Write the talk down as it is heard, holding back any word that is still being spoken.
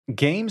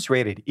Games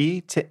rated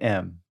E to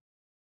M.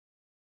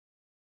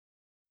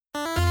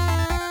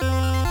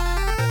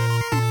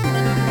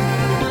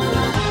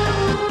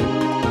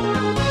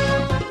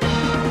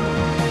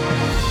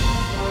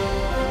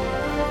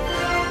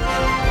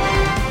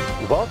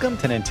 Welcome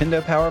to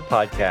Nintendo Power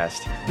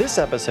Podcast. This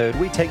episode,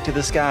 we take to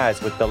the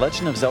skies with The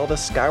Legend of Zelda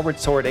Skyward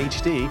Sword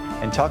HD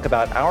and talk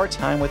about our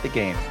time with the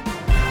game.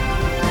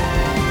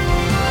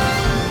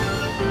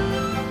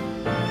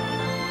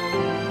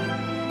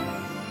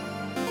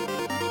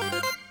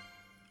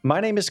 My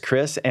name is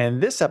Chris,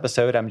 and this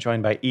episode I'm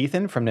joined by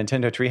Ethan from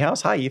Nintendo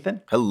Treehouse. Hi,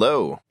 Ethan.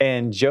 Hello.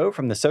 And Joe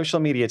from the social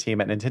media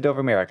team at Nintendo of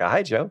America.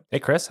 Hi, Joe. Hey,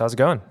 Chris. How's it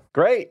going?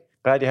 Great.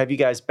 Glad to have you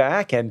guys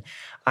back. And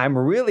I'm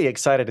really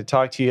excited to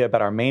talk to you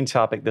about our main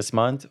topic this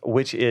month,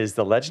 which is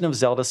The Legend of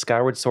Zelda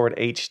Skyward Sword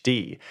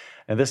HD.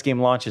 And this game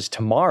launches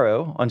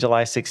tomorrow on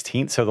July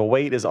 16th, so the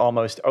wait is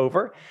almost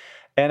over.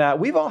 And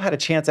we've all had a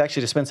chance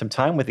actually to spend some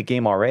time with the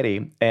game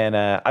already, and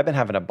I've been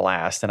having a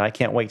blast, and I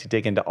can't wait to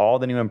dig into all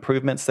the new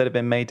improvements that have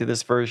been made to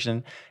this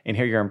version and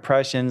hear your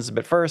impressions.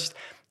 But first,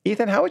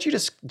 Ethan, how would you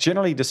just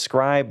generally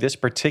describe this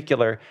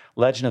particular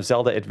Legend of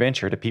Zelda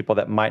adventure to people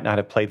that might not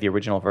have played the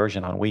original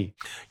version on Wii?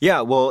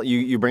 Yeah, well,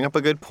 you bring up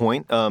a good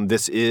point.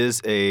 This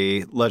is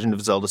a Legend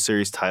of Zelda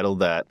series title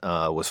that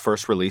was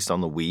first released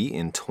on the Wii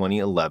in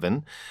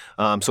 2011.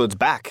 So it's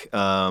back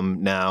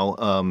now,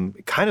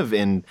 kind of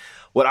in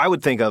what I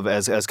would think of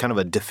as kind of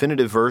a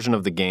definitive version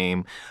of the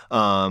game.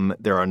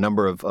 There are a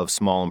number of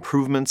small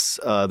improvements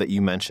that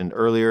you mentioned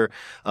earlier.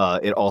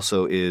 It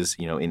also is,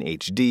 in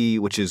HD,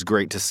 which is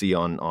great to see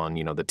on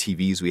the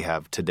TVs we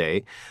have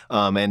today.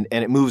 And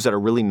it moves at a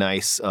really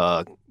nice,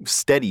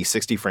 steady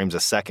 60 frames a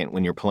second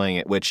when you're playing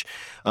it, which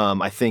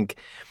I think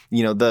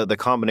the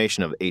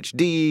combination of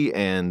HD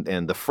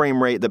and the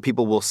frame rate that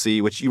people will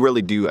see, which you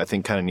really do, I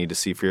think, kind of need to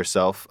see for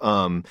yourself.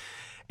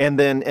 And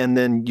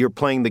then you're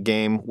playing the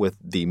game with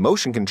the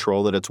motion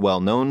control that it's well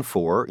known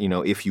for,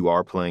 if you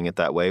are playing it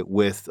that way,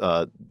 with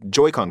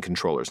Joy-Con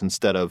controllers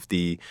instead of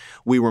the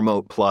Wii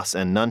Remote Plus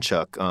and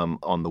Nunchuck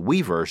on the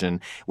Wii version,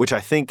 which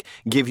I think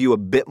give you a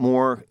bit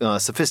more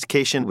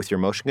sophistication with your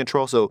motion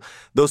control. So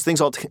those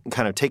things all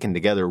kind of taken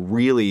together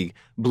really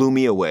blew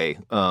me away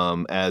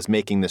as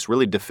making this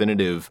really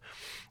definitive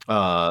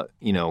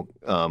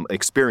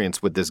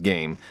experience with this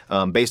game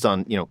based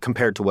on,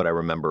 compared to what I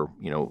remember,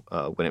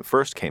 when it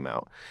first came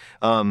out.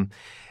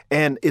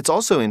 And it's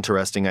also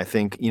interesting, I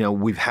think,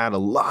 we've had a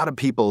lot of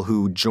people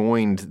who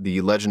joined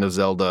the Legend of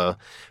Zelda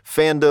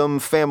fandom,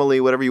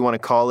 family, whatever you want to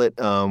call it,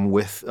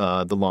 with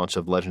the launch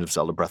of Legend of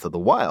Zelda Breath of the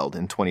Wild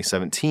in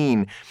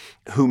 2017,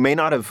 who may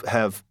not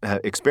have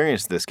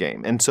experienced this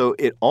game. And so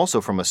it also,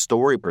 from a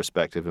story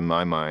perspective, in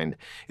my mind,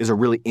 is a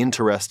really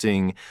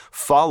interesting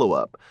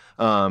follow-up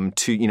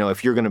to,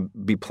 if you're going to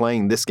be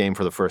playing this game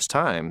for the first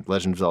time,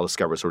 Legend of Zelda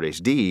Skyward Sword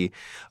HD,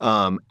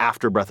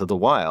 after Breath of the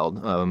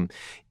Wild.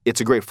 It's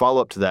a great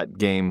follow-up to that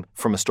game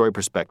from a story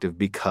perspective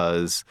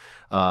because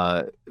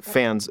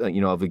fans,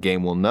 of the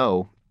game will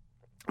know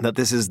that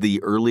this is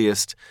the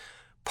earliest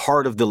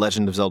part of the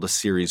Legend of Zelda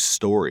series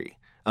story.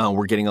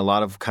 We're getting a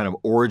lot of kind of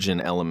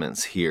origin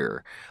elements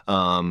here.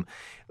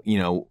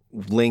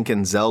 Link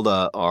and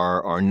Zelda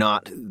are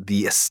not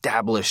the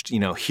established,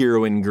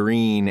 hero in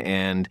green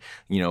and,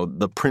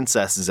 the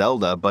Princess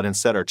Zelda, but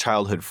instead are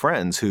childhood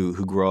friends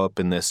who grow up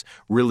in this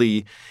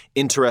really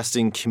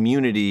interesting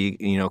community,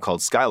 called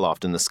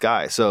Skyloft in the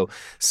Sky. So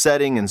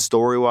setting and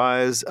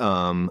story-wise,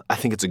 I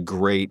think it's a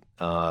great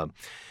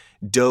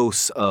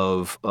dose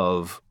of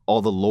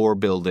all the lore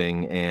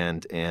building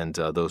and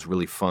those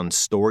really fun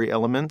story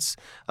elements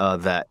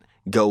that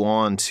go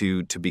on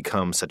to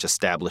become such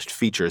established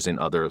features in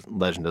other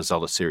Legend of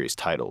Zelda series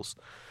titles.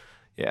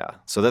 Yeah,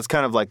 so that's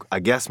kind of like, I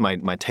guess, my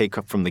take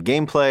from the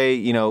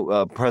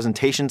gameplay,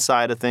 presentation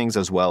side of things,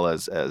 as well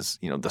as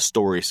the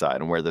story side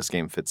and where this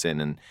game fits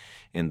in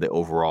the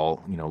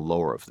overall,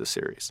 lore of the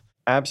series.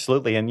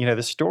 Absolutely. And,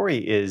 the story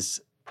is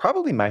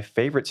probably my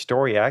favorite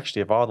story,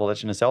 actually, of all the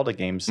Legend of Zelda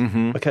games,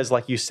 because,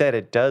 like you said,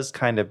 it does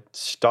kind of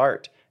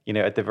start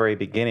at the very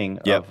beginning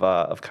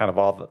of kind of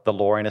all the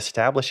lore and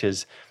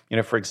establishes,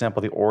 for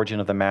example, the origin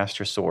of the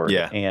Master Sword.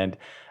 Yeah.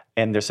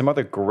 And there's some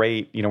other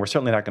great, we're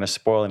certainly not going to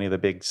spoil any of the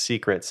big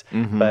secrets,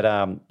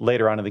 but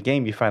later on in the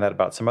game, you find out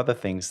about some other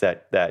things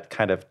that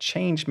kind of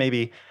change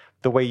maybe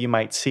the way you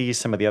might see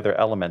some of the other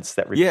elements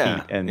that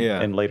repeat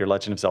in later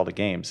Legend of Zelda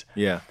games.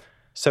 Yeah.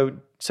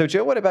 So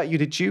Joe, what about you?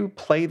 Did you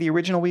play the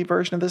original Wii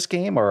version of this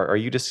game, or are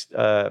you just,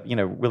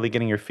 really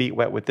getting your feet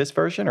wet with this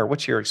version, or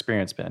what's your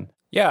experience been?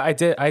 Yeah, I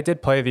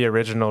did play the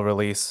original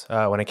release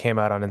when it came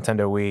out on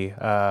Nintendo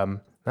Wii.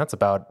 That's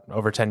about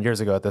over 10 years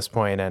ago at this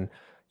point, and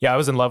yeah, I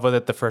was in love with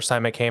it the first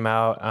time it came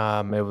out.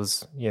 It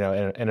was,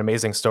 an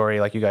amazing story,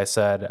 like you guys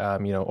said.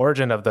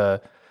 Origin of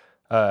the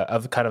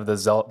kind of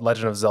the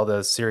Legend of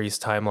Zelda series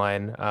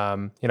timeline.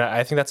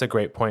 I think that's a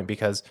great point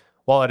because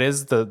while it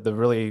is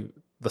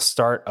the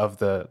start of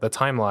the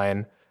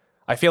timeline,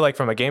 I feel like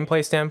from a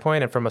gameplay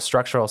standpoint and from a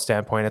structural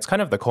standpoint, it's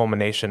kind of the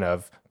culmination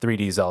of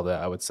 3D Zelda,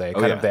 I would say,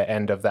 kind of the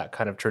end of that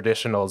kind of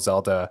traditional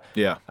Zelda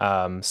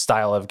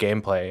style of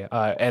gameplay.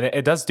 And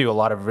it does do a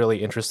lot of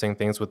really interesting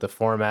things with the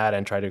format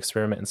and try to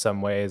experiment in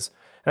some ways.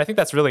 And I think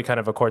that's really kind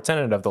of a core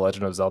tenet of The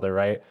Legend of Zelda,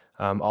 right?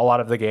 A lot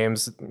of the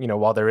games,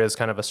 while there is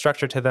kind of a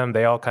structure to them,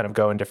 they all kind of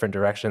go in different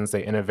directions.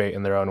 They innovate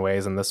in their own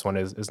ways, and this one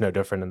is no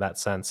different in that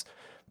sense.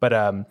 But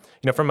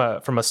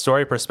from a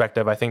story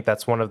perspective, I think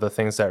that's one of the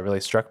things that really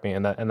struck me,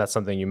 and that's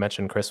something you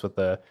mentioned, Chris, with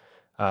the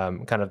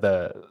kind of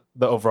the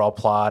overall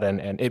plot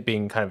and it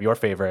being kind of your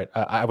favorite.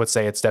 I would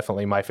say it's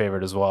definitely my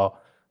favorite as well.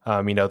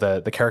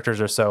 The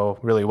characters are so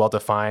really well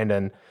defined,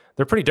 and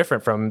they're pretty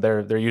different from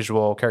their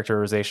usual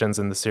characterizations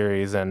in the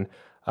series. And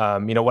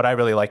what I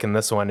really like in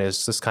this one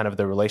is just kind of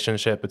the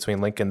relationship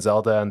between Link and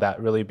Zelda, and that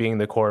really being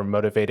the core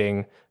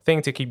motivating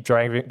thing to keep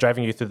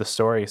driving you through the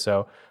story.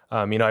 So,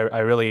 I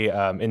really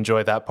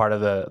enjoy that part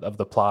of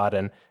the plot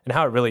and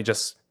how it really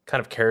just kind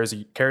of carries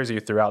you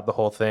throughout the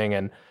whole thing.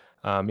 And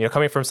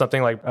coming from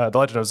something like The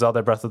Legend of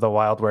Zelda: Breath of the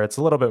Wild, where it's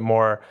a little bit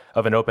more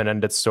of an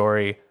open-ended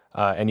story,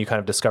 and you kind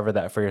of discover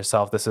that for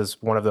yourself, this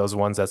is one of those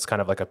ones that's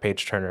kind of like a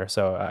page turner.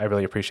 So I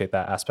really appreciate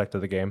that aspect of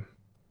the game.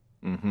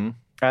 Mm-hmm.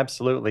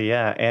 Absolutely,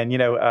 yeah. And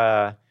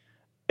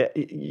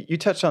you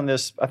touched on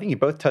this. I think you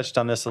both touched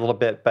on this a little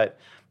bit, but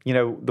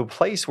the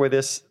place where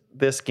this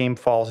game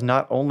falls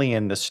not only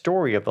in the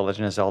story of The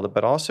Legend of Zelda,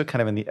 but also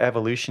kind of in the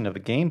evolution of the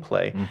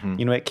gameplay.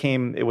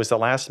 Mm-hmm. It was the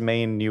last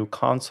main new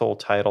console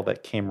title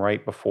that came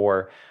right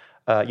before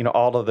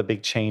all of the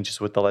big changes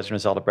with The Legend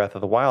of Zelda: Breath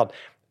of the Wild.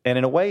 And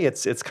in a way,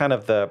 it's kind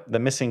of the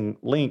missing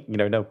link,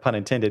 no pun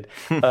intended,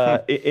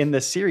 in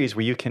the series,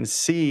 where you can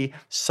see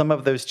some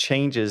of those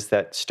changes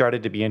that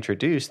started to be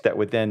introduced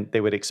that they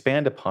would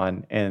expand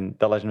upon in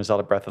The Legend of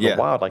Zelda: Breath of the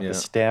Wild, like the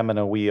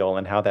stamina wheel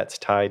and how that's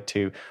tied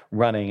to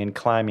running and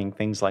climbing,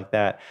 things like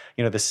that.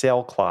 The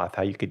sailcloth,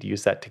 how you could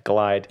use that to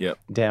glide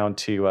down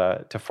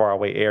to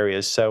faraway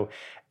areas. So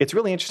it's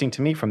really interesting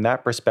to me from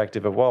that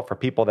perspective as well, for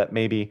people that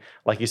maybe,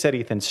 like you said,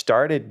 Ethan,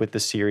 started with the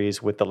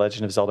series with The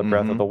Legend of Zelda: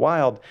 Breath of the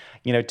Wild,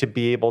 to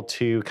be able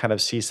to kind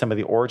of see some of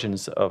the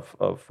origins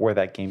of where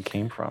that game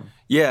came from.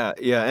 Yeah.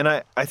 And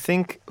I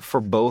think for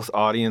both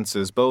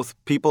audiences, both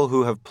people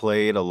who have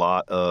played a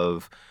lot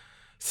of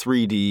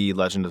 3D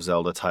Legend of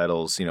Zelda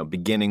titles,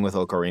 beginning with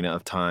Ocarina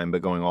of Time,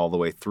 but going all the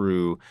way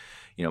through,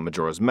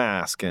 Majora's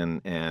Mask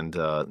and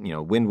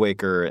Wind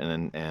Waker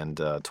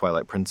and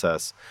Twilight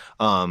Princess,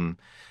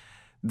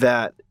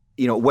 that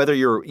whether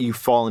you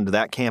fall into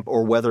that camp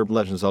or whether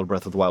Legend of Zelda: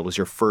 Breath of the Wild was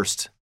your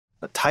first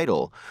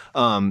title,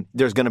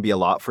 there's going to be a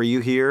lot for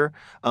you here.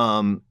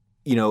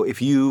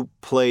 If you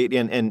played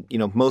and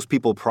most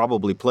people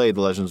probably played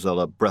The Legend of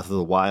Zelda: Breath of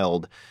the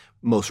Wild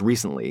most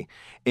recently,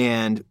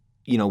 and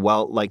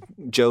while, like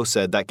Joe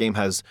said, that game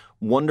has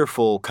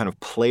wonderful kind of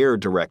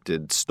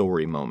player-directed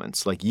story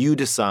moments. Like, you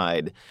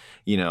decide,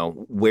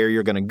 where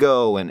you're going to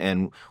go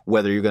and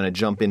whether you're going to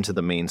jump into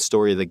the main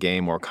story of the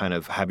game or kind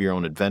of have your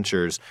own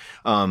adventures.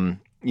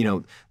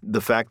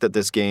 The fact that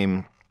this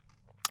game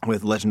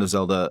with Legend of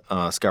Zelda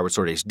Skyward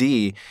Sword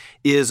HD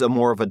is a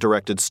more of a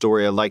directed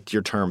story. I liked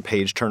your term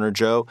page turner,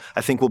 Joe.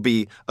 I think will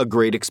be a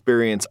great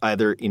experience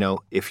either,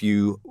 if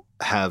you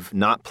have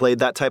not played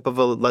that type of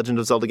a Legend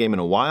of Zelda game in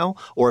a while,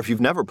 or if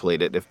you've never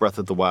played it, if Breath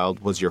of the Wild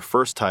was your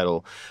first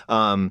title,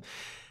 that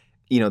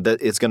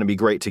it's going to be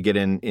great to get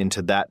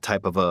into that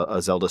type of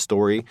a Zelda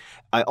story.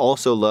 I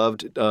also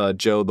loved,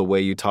 Joe, the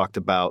way you talked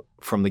about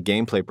from the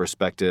gameplay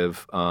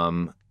perspective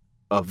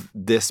of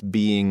this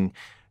being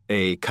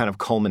a kind of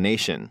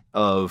culmination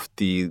of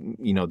the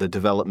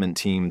development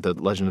team, the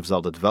Legend of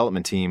Zelda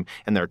development team,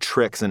 and their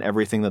tricks and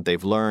everything that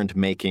they've learned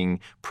making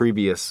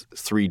previous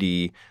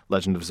 3D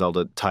Legend of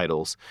Zelda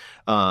titles.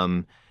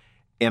 And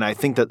I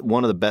think that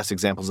one of the best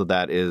examples of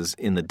that is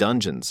in the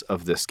dungeons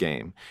of this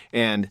game.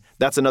 And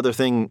that's another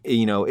thing,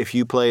 if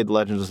you played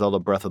Legend of Zelda: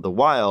 Breath of the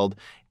Wild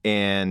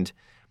and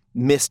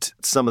missed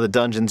some of the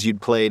dungeons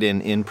you'd played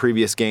in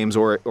previous games,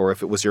 or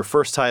if it was your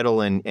first title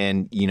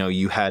and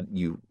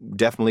you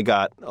definitely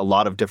got a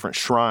lot of different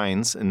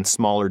shrines and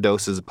smaller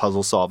doses of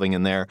puzzle solving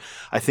in there,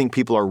 I think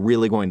people are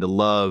really going to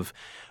love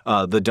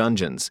the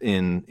dungeons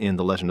in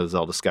The Legend of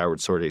Zelda: Skyward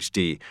Sword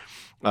HD.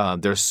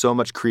 There's so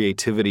much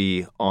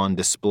creativity on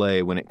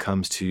display when it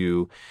comes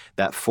to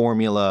that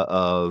formula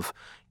of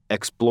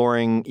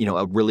exploring,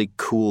 a really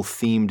cool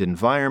themed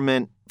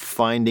environment,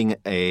 finding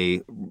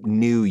a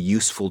new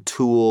useful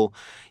tool,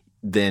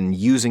 then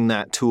using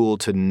that tool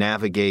to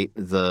navigate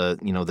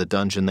the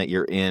dungeon that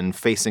you're in,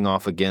 facing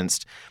off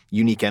against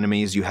unique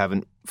enemies you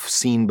haven't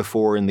seen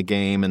before in the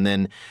game, and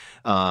then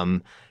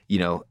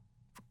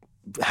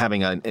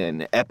having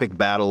an epic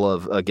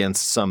battle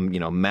against some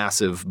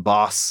massive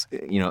boss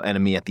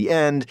enemy at the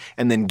end,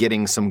 and then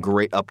getting some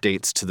great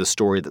updates to the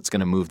story that's going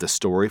to move the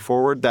story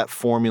forward. That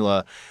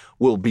formula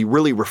will be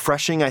really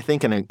refreshing, I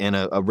think, and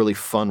a really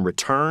fun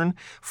return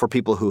for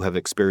people who have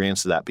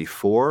experienced that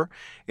before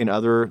in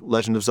other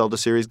Legend of Zelda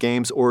series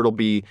games. Or it'll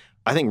be,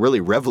 I think,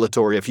 really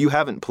revelatory if you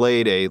haven't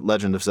played a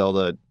Legend of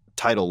Zelda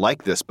title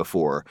like this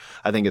before,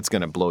 I think it's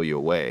going to blow you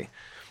away.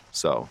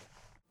 So,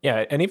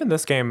 yeah, and even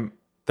this game,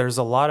 there's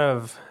a lot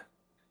of,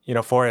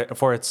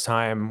 for its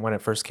time when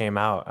it first came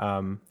out,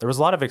 there was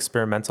a lot of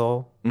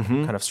experimental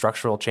kind of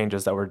structural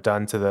changes that were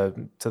done to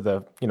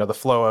the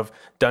flow of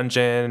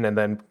dungeon and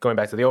then going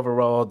back to the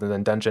overworld and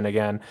then dungeon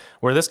again,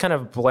 where this kind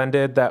of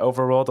blended that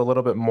overworld a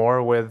little bit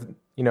more with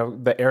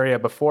the area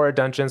before a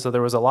dungeon. So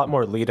there was a lot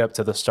more lead up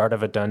to the start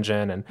of a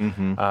dungeon,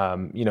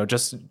 and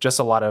just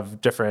a lot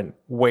of different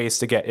ways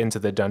to get into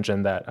the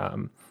dungeon that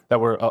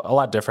were a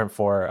lot different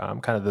for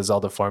kind of the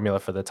Zelda formula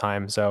for the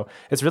time. So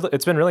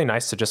it's been really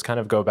nice to just kind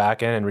of go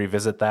back in and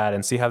revisit that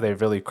and see how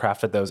they've really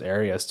crafted those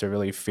areas to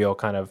really feel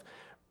kind of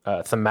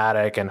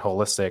thematic and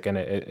holistic, and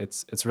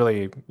it's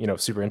really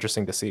super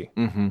interesting to see.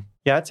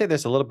 Yeah, I'd say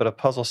there's a little bit of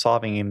puzzle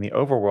solving in the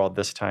overworld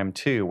this time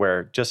too,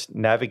 where just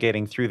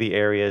navigating through the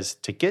areas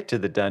to get to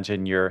the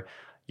dungeon,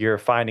 you're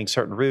finding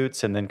certain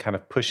routes and then kind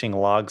of pushing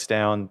logs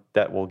down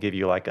that will give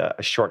you like a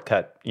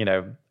shortcut,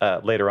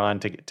 later on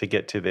to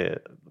get to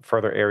the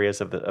further areas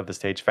of the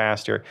stage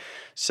faster.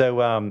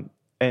 So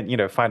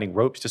and finding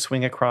ropes to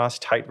swing across,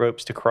 tight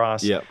ropes to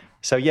cross. Yep.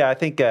 So yeah, I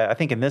think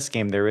in this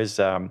game there is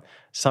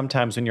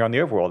sometimes when you're on the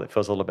overworld, it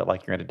feels a little bit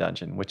like you're in a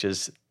dungeon, which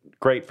is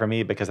great for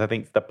me because I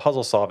think the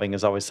puzzle solving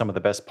is always some of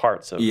the best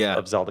parts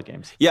of Zelda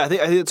games. Yeah, I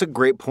think it's a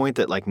great point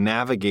that like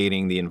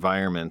navigating the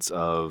environments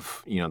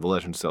of The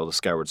Legend of Zelda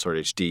Skyward Sword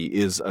HD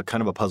is a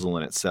kind of a puzzle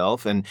in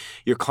itself, and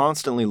you're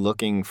constantly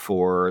looking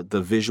for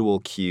the visual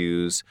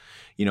cues.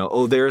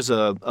 There's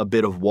a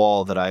bit of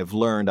wall that I've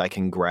learned I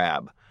can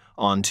grab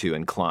onto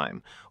and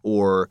climb,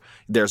 or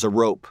there's a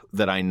rope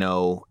that I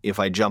know if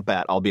I jump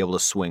at, I'll be able to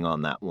swing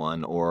on that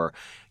one, or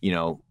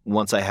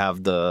once I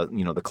have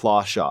the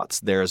claw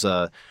shots, there's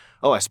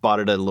I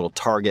spotted a little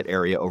target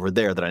area over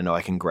there that I know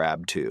I can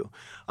grab to.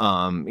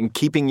 And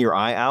keeping your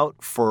eye out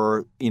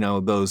for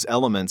those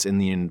elements in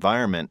the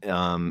environment,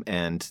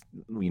 and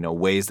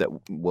ways that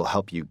will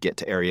help you get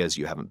to areas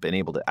you haven't been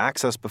able to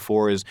access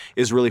before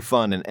is really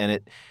fun,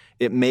 and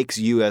it makes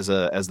you as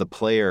the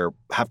player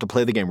have to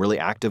play the game really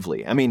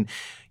actively. I mean,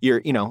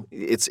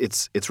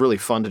 it's really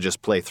fun to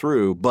just play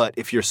through, but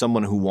if you're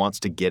someone who wants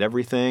to get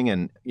everything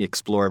and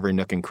explore every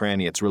nook and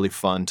cranny, it's really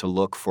fun to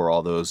look for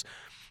all those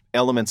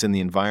elements in the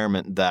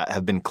environment that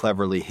have been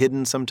cleverly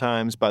hidden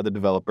sometimes by the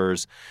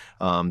developers,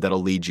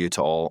 that'll lead you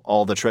to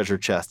all the treasure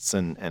chests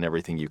and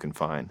everything you can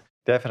find.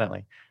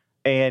 Definitely.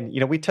 And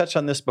we touched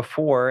on this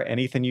before, and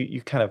Ethan,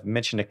 you kind of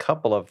mentioned a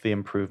couple of the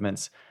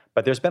improvements,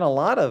 but there's been a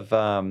lot of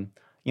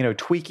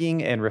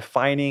tweaking and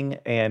refining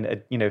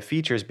and,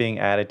 features being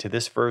added to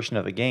this version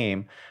of the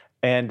game.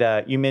 And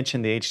you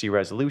mentioned the HD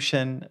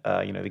resolution.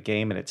 The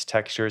game and its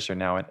textures are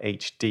now in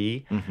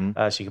HD,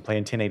 so you can play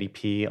in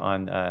 1080p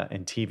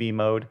in TV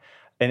mode.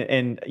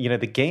 And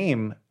the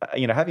game,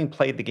 having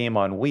played the game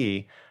on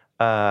Wii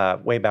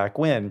way back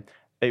when,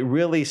 it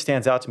really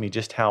stands out to me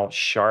just how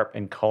sharp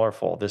and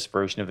colorful this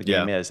version of the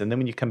game is. And then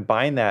when you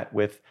combine that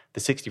with the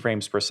 60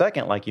 frames per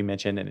second, like you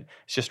mentioned, and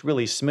it's just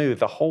really smooth,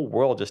 the whole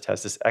world just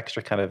has this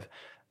extra kind of,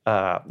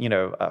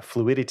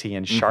 fluidity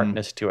and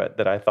sharpness to it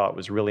that I thought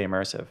was really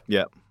immersive.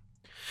 Yeah.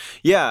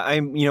 Yeah,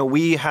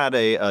 we had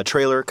a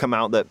trailer come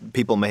out that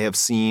people may have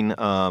seen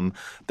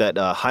that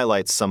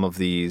highlights some of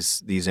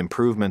these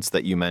improvements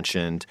that you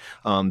mentioned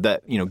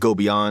that go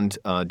beyond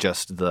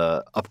just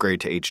the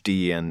upgrade to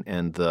HD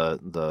and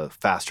the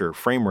faster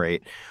frame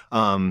rate.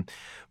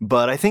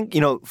 But I think,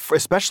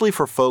 especially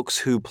for folks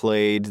who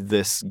played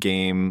this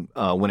game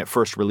when it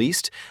first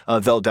released,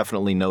 they'll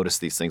definitely notice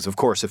these things. Of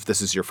course, if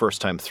this is your first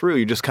time through,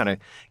 you just kind of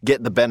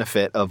get the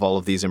benefit of all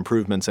of these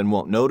improvements and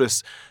won't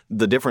notice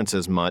the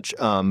differences much.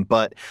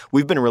 But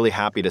we've been really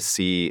happy to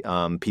see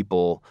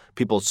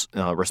people's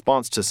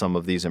response to some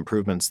of these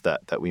improvements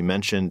that we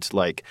mentioned,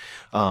 like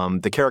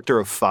the character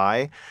of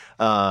Fi,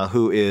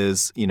 who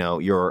is,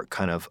 your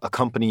kind of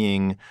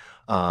accompanying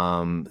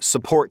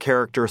support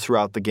character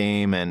throughout the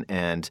game,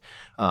 and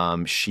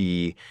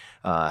she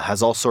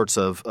has all sorts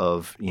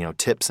of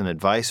tips and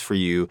advice for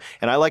you.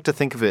 And I like to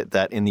think of it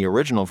that in the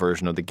original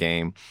version of the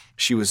game,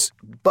 she was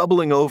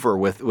bubbling over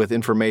with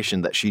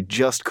information that she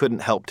just couldn't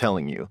help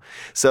telling you.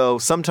 So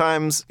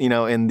sometimes,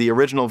 in the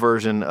original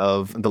version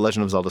of The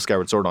Legend of Zelda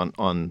Skyward Sword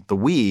on the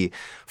Wii,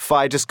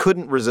 Fi just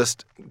couldn't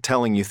resist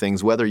telling you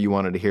things whether you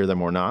wanted to hear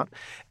them or not.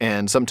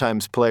 And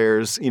sometimes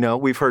players,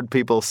 we've heard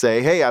people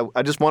say, hey,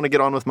 I just want to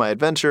get on with my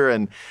adventure.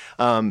 And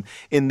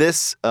in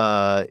this,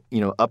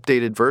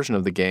 updated version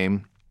of the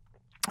game,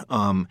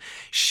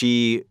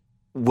 she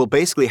will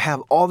basically have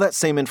all that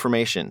same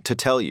information to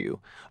tell you,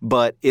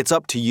 but it's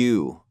up to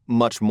you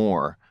much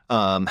more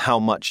how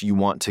much you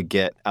want to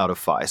get out of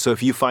Fi. So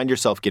if you find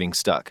yourself getting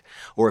stuck,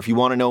 or if you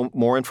want to know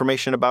more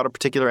information about a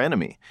particular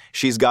enemy,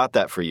 she's got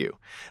that for you.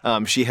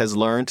 She has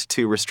learned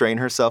to restrain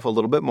herself a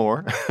little bit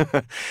more,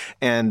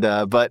 and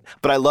but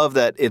I love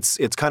that it's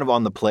kind of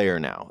on the player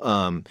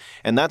now,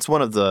 and that's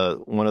one of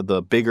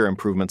the bigger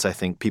improvements I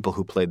think people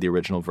who played the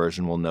original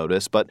version will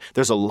notice. But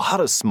there's a lot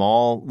of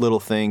small little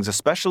things,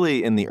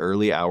 especially in the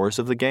early hours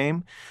of the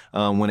game,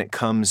 when it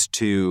comes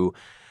to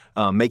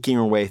making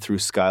your way through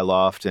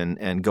Skyloft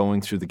and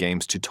going through the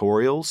game's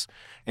tutorials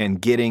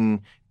and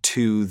getting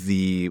to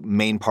the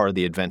main part of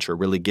the adventure,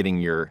 really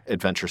getting your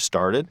adventure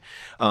started,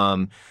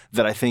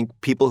 that I think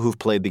people who've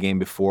played the game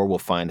before will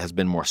find has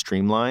been more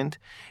streamlined.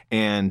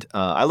 And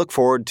I look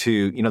forward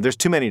to, there's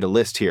too many to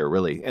list here,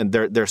 really. And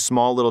they're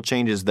small little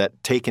changes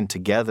that taken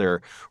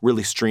together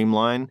really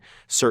streamline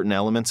certain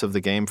elements of the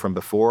game from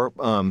before.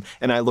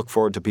 And I look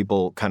forward to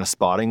people kind of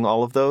spotting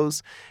all of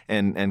those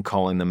and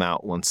calling them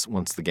out once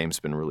the game's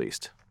been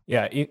released.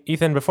 Yeah,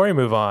 Ethan, before we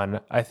move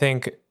on, I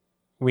think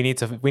we need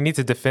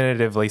to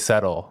definitively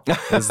settle.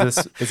 Is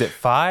it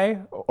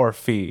Fi or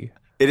Fee?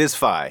 It is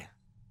Fi.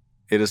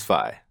 It is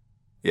Fi.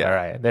 Yeah. All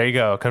right. There you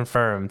go.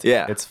 Confirmed.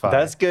 Yeah. It's Fi.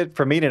 That's good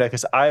for me to know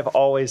because I've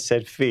always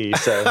said Fee.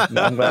 So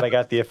I'm glad I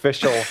got the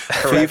official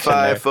correction Fee,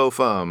 Fi, there. Fo,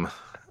 Fum.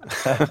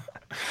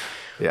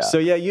 Yeah. So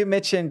yeah, you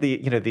mentioned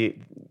the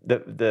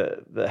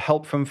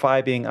help from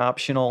Fi being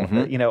optional.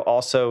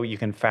 Also you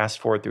can fast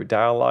forward through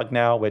dialogue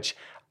now, which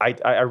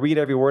I read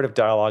every word of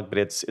dialogue, but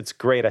it's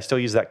great. I still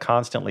use that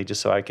constantly just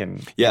so I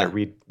can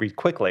read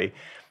quickly.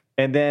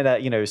 And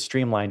then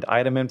streamlined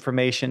item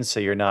information, so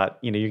you're not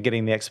you're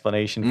getting the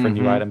explanation for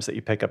new items that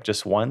you pick up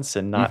just once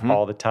and not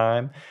all the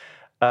time.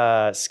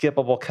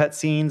 Skippable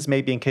cutscenes,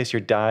 maybe in case you're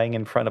dying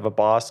in front of a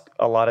boss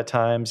a lot of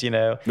times,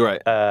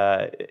 Right.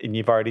 And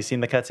you've already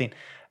seen the cutscene.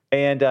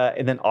 And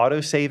then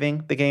auto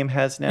saving the game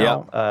has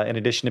now, in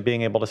addition to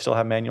being able to still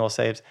have manual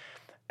saves.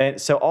 And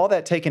so all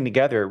that taken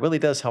together, it really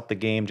does help the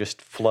game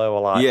just flow a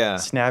lot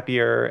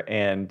snappier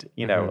and,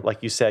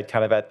 like you said,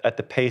 kind of at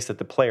the pace that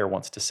the player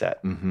wants to set.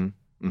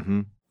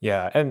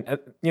 Yeah, and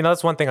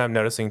that's one thing I'm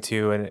noticing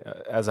too, and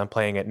as I'm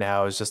playing it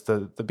now, is just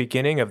the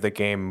beginning of the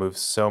game moves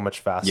so much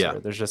faster. Yeah.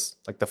 There's just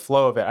like the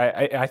flow of it.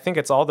 I think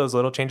it's all those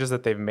little changes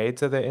that they've made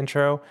to the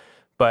intro,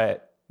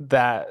 but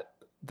that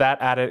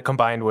added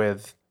combined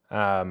with,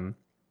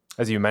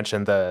 as you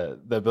mentioned, the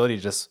ability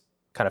to just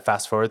kind of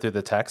fast forward through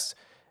the text,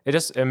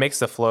 it makes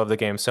the flow of the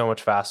game so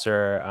much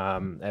faster,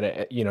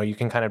 and you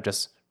can kind of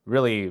just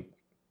really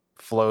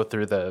flow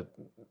through the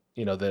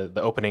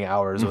opening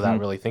hours without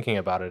really thinking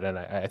about it. And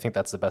I think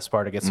that's the best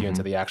part. It gets you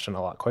into the action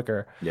a lot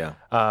quicker. Yeah.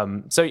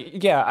 So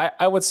yeah,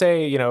 I would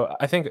say,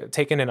 I think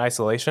taken in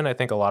isolation, I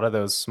think a lot of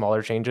those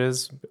smaller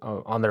changes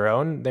on their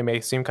own, they may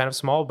seem kind of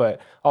small,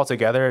 but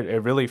altogether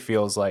it really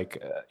feels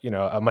like,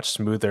 a much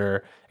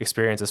smoother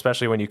experience,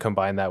 especially when you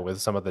combine that with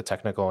some of the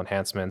technical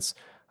enhancements.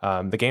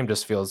 The game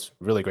just feels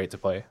really great to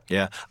play.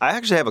 Yeah. I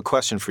actually have a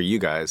question for you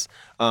guys.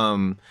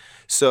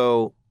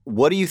 So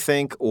what do you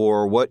think,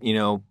 or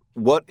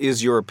what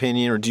is your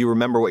opinion, or do you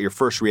remember what your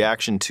first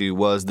reaction to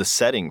was the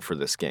setting for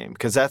this game?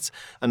 Because that's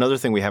another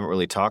thing we haven't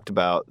really talked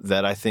about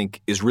that I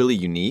think is really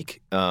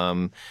unique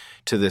to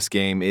this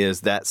game,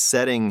 is that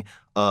setting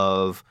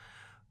of,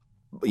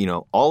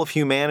 all of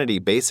humanity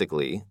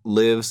basically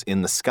lives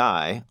in the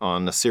sky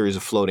on a series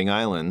of floating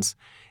islands.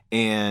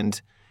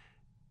 And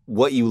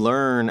what you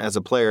learn as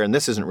a player, and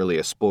this isn't really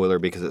a spoiler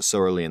because it's so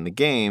early in the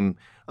game,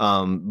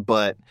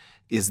 but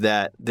is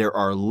that there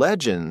are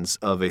legends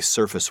of a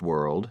surface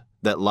world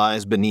that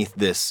lies beneath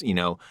this,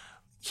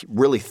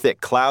 really thick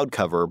cloud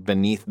cover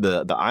beneath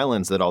the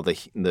islands that all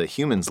the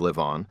humans live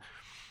on.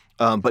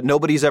 But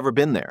nobody's ever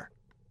been there.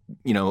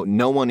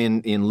 No one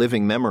in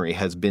living memory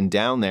has been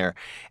down there.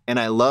 And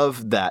I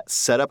love that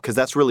setup because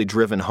that's really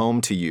driven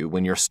home to you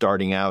when you're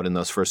starting out in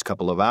those first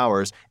couple of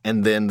hours.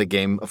 And then the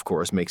game, of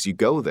course, makes you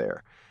go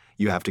there.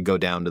 You have to go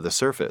down to the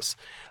surface.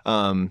 So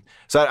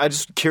I'm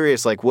just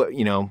curious, like, what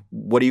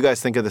do you guys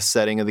think of the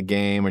setting of the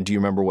game, or do you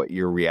remember what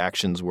your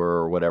reactions were,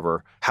 or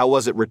whatever? How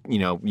was it?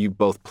 You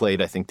both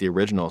played, I think, the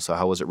original. So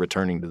how was it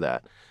returning to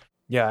that?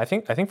 Yeah, I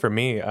think for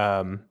me,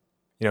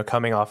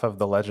 coming off of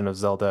The Legend of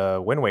Zelda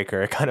Wind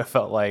Waker, it kind of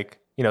felt like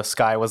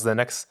sky was the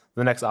next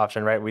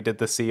option, right? We did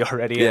the sea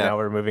already, and now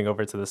we're moving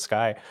over to the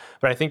sky.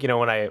 But I think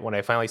when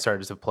I finally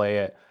started to play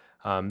it,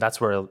 that's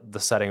where the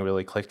setting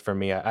really clicked for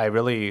me. I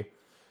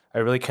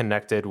really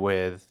connected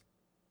with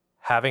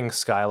having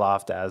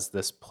Skyloft as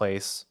this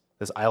place,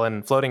 this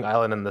island, floating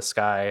island in the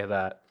sky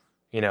that,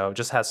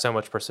 just has so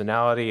much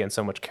personality and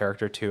so much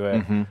character to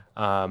it.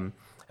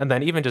 And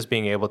then even just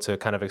being able to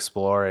kind of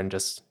explore and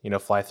just,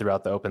 fly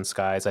throughout the open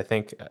skies. I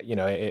think,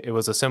 it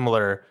was a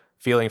similar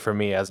feeling for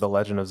me as The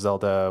Legend of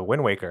Zelda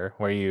Wind Waker,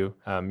 where you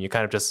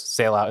kind of just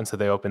sail out into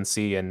the open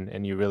sea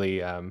and you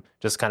really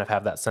just kind of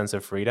have that sense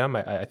of freedom.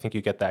 I think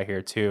you get that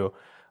here too.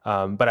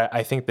 But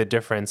I think the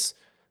difference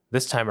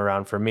this time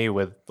around for me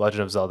with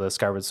Legend of Zelda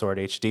Skyward Sword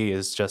HD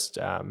is just,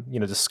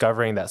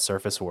 discovering that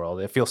surface world.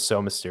 It feels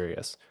so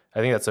mysterious. I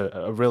think that's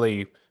a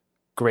really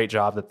great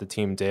job that the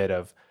team did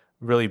of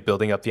really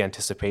building up the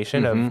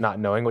anticipation of not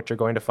knowing what you're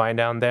going to find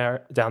down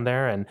there,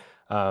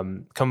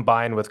 and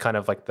combined with kind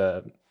of like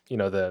the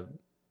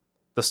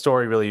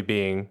story really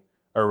being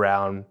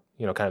around,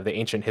 kind of the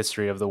ancient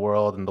history of the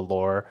world and the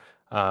lore.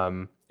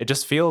 It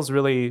just feels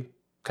really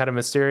kind of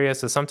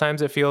mysterious. And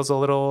sometimes it feels a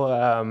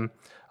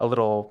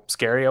little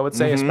scary, I would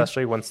say,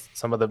 especially when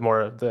some of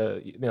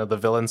the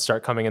villains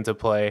start coming into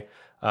play.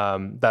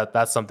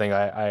 That's something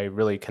I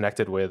really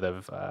connected with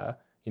of,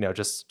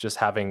 just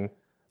having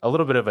a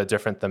little bit of a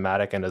different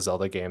thematic in a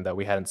Zelda game that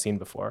we hadn't seen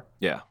before.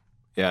 Yeah.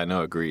 Yeah,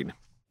 no, agreed.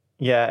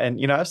 Yeah,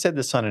 and I've said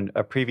this on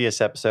a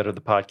previous episode of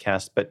the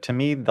podcast, but to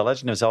me, the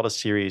Legend of Zelda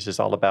series is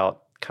all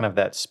about kind of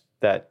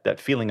that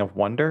feeling of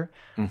wonder,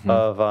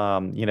 of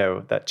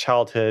that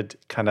childhood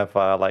kind of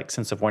like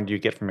sense of wonder you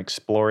get from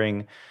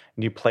exploring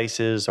new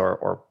places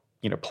or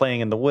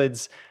playing in the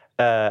woods.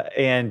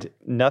 And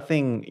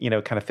nothing,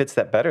 kind of fits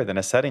that better than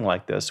a setting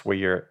like this where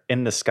you're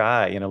in the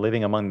sky,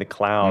 living among the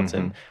clouds,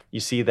 and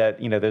you see that,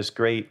 those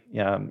great,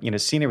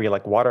 scenery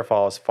like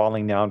waterfalls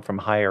falling down from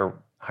higher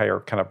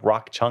kind of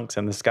rock chunks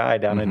in the sky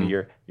down into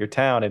your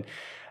town.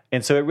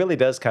 And so it really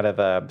does kind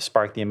of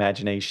spark the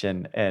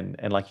imagination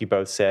and like you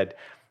both said,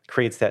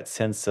 creates that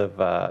sense of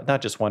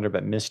not just wonder,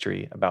 but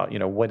mystery about,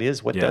 what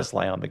does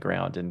lie on the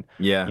ground and,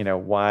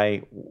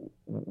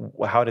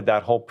 how did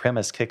that whole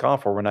premise kick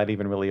off where we're not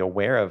even really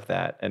aware of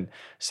that? And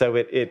so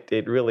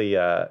it really,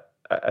 I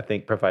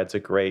think, provides a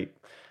great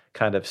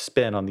kind of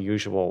spin on the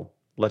usual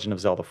Legend of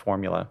Zelda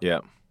formula. Yeah.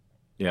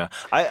 Yeah.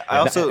 I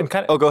also,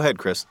 go ahead,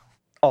 Chris.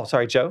 Oh,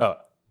 sorry, Joe. Oh.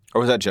 Or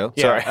was that Joe?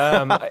 Yeah, Sorry.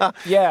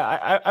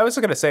 I was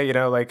going to say,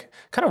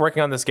 kind of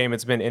working on this game,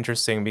 it's been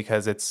interesting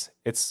because it's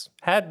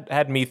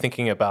had me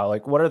thinking about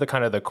like what are the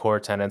kind of the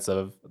core tenets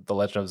of the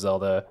Legend of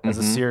Zelda as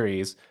a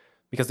series,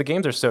 because the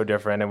games are so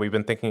different, and we've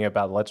been thinking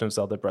about Legend of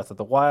Zelda Breath of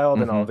the Wild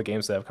and all the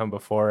games that have come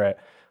before it,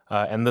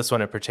 and this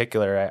one in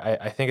particular.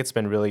 I think it's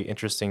been really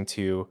interesting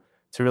to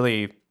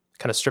really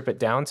kind of strip it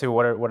down to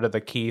what are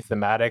the key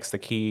thematics, the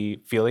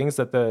key feelings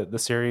that the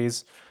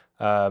series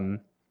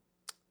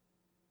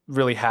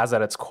really has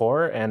at its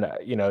core. And,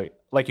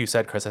 like you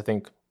said, Chris, I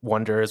think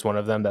wonder is one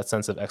of them, that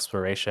sense of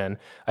exploration.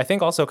 I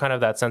think also kind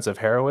of that sense of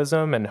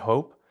heroism and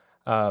hope,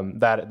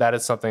 that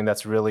is something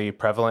that's really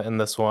prevalent in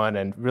this one,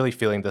 and really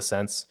feeling the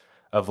sense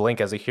of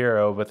Link as a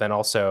hero, but then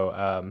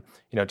also,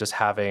 just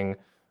having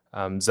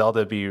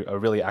Zelda be a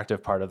really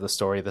active part of the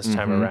story this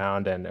time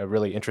around, and a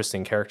really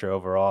interesting character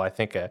overall. I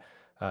think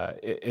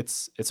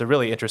it's a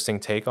really interesting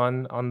take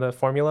on the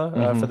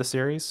formula for the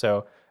series.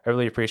 So I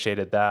really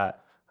appreciated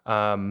that.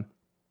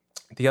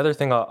 The other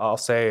thing I'll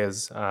say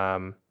is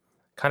kind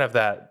of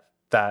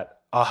that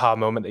aha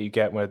moment that you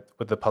get with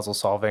the puzzle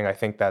solving. I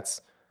think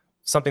that's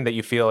something that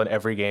you feel in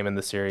every game in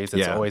the series.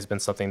 It's always been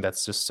something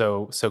that's just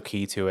so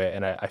key to it,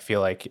 and I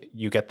feel like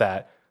you get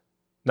that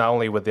not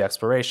only with the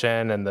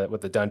exploration and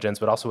with the dungeons,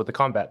 but also with the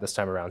combat this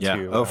time around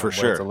too. Oh, for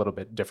sure. It's a little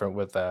bit different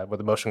with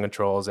the motion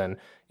controls, and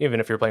even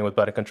if you're playing with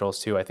button controls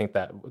too, I think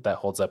that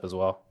holds up as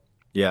well.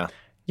 Yeah.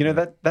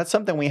 That's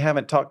something we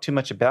haven't talked too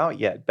much about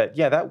yet, but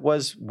yeah, that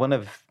was one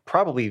of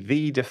probably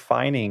the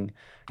defining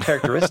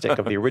characteristic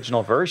of the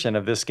original version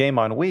of this game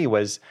on Wii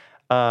was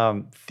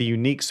the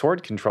unique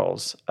sword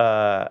controls.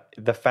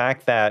 The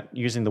fact that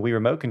using the Wii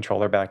Remote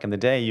controller back in the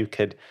day, you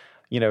could,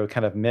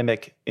 kind of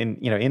mimic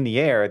in the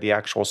air the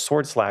actual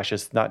sword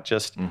slashes, not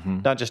just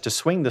to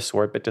swing the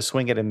sword, but to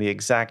swing it in the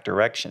exact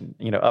direction,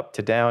 up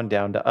to down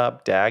to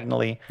up,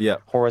 diagonally,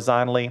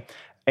 horizontally,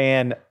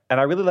 and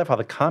I really love how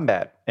the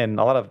combat and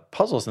a lot of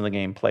puzzles in the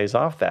game plays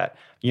off that.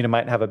 You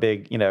might have a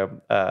big,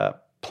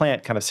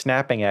 plant kind of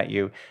snapping at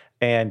you,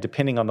 and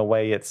depending on the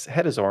way its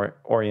head is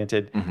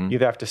oriented, you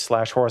either have to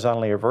slash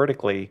horizontally or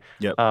vertically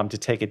to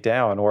take it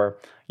down. Or,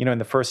 in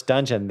the first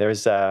dungeon,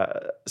 there's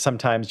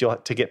sometimes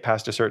to get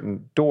past a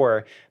certain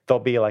door,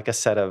 there'll be like a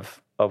set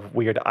of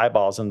weird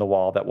eyeballs in the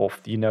wall that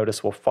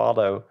will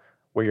follow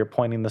where you're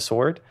pointing the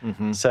sword.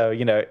 So,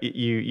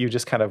 you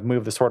just kind of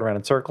move the sword around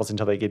in circles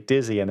until they get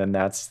dizzy, and then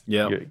that's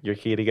your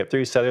key to get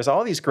through. So there's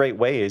all these great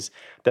ways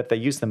that they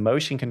use the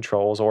motion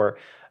controls or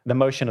the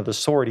motion of the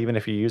sword, even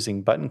if you're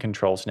using button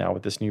controls now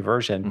with this new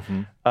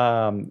version,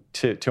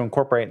 to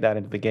incorporate that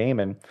into the game.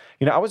 And,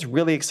 I was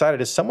really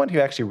excited as someone who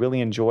actually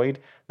really enjoyed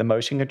the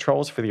motion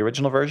controls for the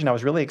original version. I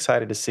was really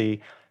excited to see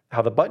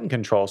how the button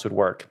controls would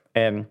work.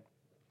 And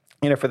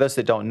for those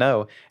that don't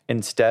know,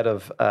 instead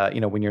of,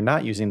 when you're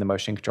not using the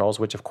motion controls,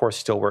 which of course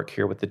still work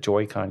here with the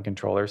Joy-Con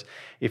controllers,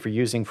 if you're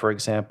using, for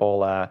example,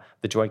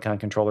 the Joy-Con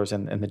controllers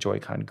and the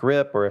Joy-Con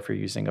grip, or if you're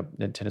using a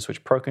Nintendo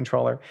Switch Pro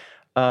controller,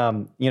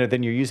 then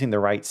you're using the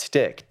right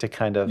stick to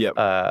kind of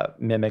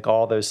mimic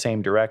all those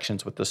same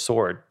directions with the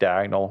sword,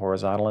 diagonal,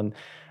 horizontal, and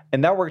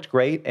that worked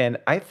great. And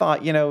I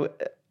thought,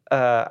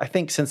 I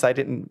think since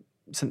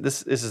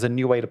this is a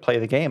new way to play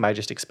the game, I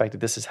just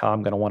expected this is how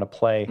I'm going to want to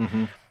play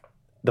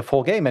the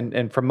full game.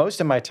 And for most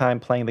of my time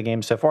playing the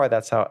game so far,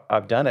 that's how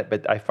I've done it.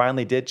 But I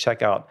finally did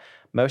check out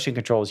motion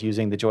controls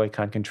using the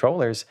Joy-Con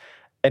controllers.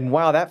 And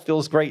wow, that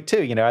feels great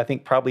too. I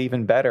think probably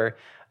even better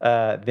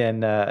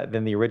than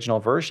the original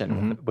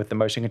version with the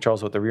motion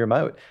controls with the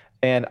remote.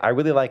 And I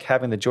really like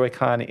having the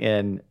Joy-Con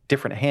in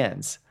different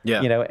hands.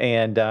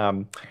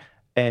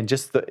 And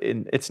just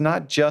it's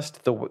not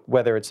just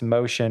whether it's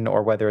motion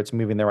or whether it's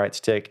moving the right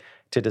stick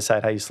to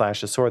decide how you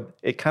slash the sword.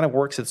 It kind of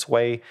works its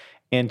way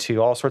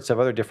into all sorts of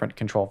other different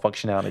control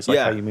functionalities, like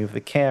how you move the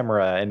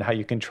camera and how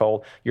you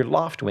control your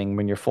loft wing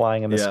when you're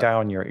flying in the sky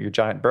on your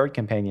giant bird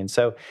companion.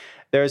 So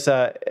there's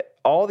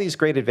all these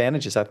great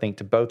advantages, I think,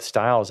 to both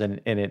styles,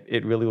 and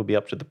it really will be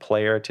up to the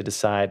player to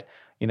decide,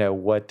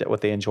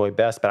 what they enjoy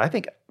best. But I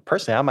think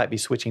personally, I might be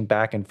switching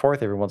back and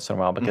forth every once in a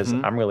while because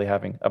I'm really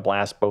having a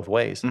blast both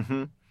ways.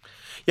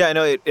 Yeah, I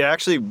know. It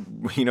actually,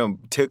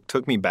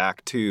 took me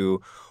back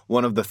to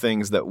one of the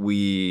things that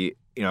we,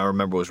 I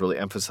remember was really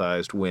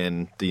emphasized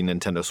when the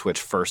Nintendo Switch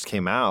first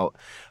came out,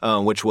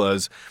 which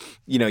was,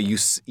 you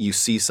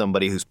see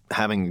somebody who's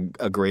having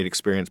a great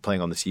experience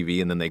playing on the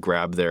TV, and then they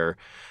grab their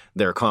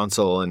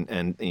console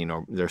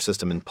and their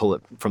system and pull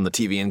it from the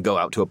TV and go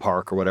out to a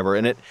park or whatever.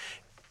 And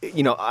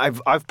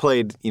I've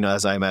played,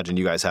 as I imagine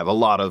you guys have, a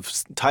lot of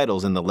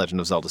titles in the Legend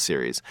of Zelda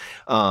series,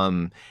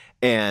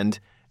 and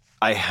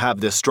I have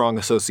this strong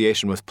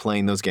association with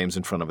playing those games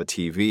in front of a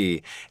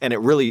TV, and it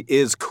really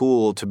is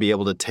cool to be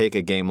able to take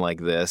a game like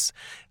this,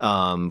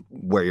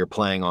 where you're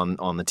playing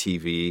on the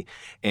TV,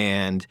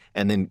 and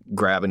then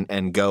grab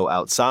and go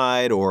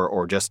outside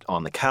or just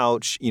on the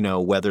couch,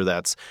 whether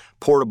that's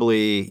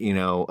portably,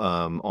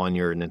 on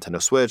your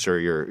Nintendo Switch or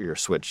your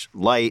Switch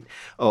Lite,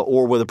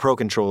 or with a Pro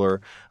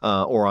Controller,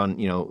 or on,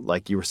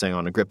 like you were saying,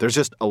 on a grip. There's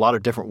just a lot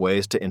of different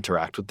ways to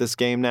interact with this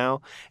game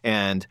now,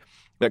 and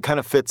that kind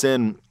of fits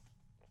in,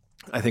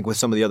 I think, with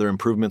some of the other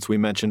improvements we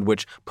mentioned,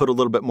 which put a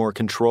little bit more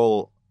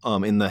control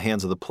in the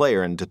hands of the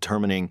player in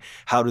determining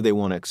how do they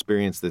want to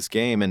experience this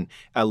game. And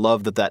I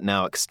love that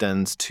now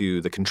extends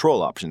to the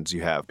control options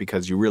you have,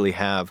 because you really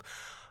have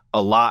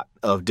a lot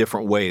of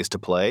different ways to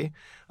play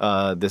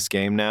this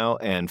game now,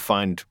 and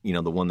find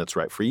the one that's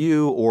right for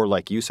you, or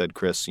like you said,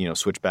 Chris,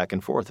 switch back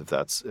and forth if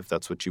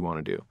that's what you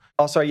want to do.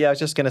 Also, yeah, I was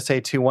just going to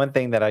say too, one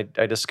thing that I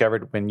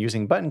discovered when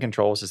using button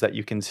controls is that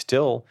you can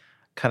still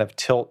kind of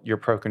tilt your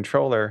Pro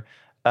Controller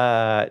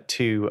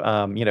to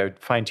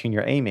fine tune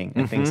your aiming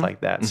and things like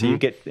that. So you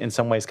get, in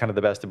some ways, kind of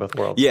the best of both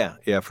worlds.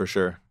 Yeah, for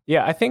sure.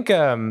 Yeah, I think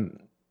going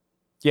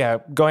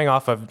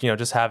off of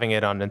just having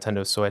it on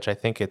Nintendo Switch, I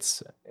think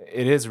it's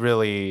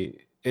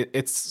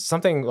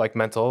something like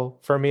mental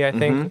for me. I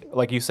think,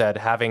 like you said,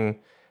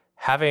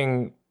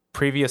 having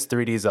previous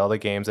 3D Zelda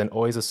games and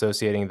always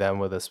associating them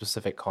with a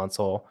specific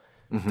console.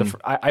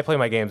 I play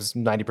my games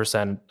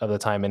 90% of the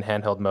time in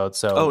handheld mode,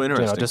 so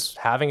just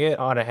having it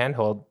on a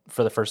handheld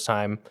for the first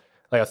time,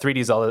 like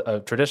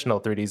a traditional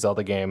 3D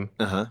Zelda game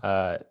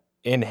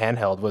in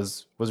handheld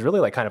was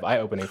really like kind of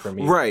eye-opening for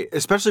me. Right,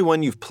 especially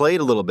when you've played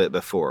a little bit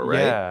before,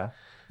 right?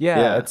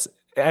 Yeah.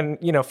 And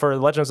for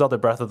Legend of Zelda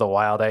Breath of the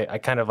Wild, I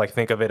kind of like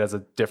think of it as a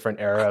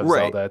different era of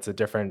Zelda. It's a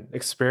different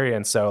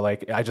experience. So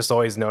like I just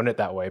always known it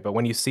that way. But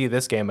when you see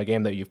this game, a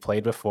game that you've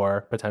played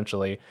before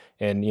potentially,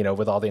 and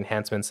with all the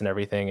enhancements and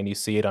everything, and you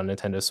see it on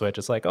Nintendo Switch,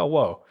 it's like, oh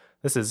whoa,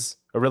 this is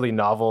a really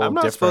novel. I'm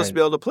not supposed to be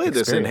able to play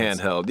this in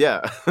handheld.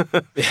 Yeah.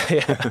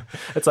 Yeah.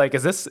 It's like,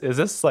 is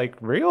this like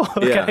real?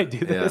 Can I do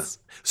this?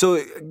 So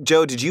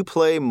Joe, did you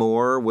play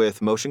more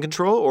with motion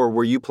control, or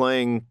were you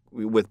playing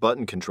with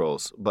button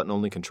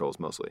only controls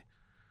mostly?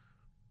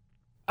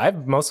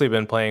 I've mostly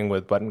been playing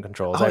with button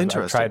controls. I've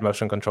tried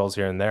motion controls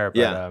here and there,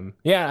 but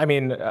I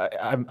mean,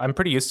 I'm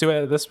pretty used to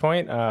it at this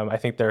point. I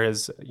think there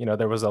was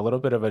a little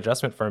bit of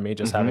adjustment for me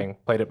just having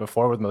played it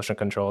before with motion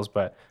controls,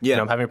 but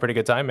I'm having a pretty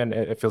good time, and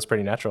it feels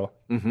pretty natural.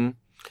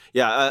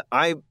 Yeah,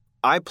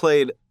 I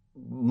played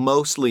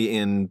mostly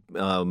in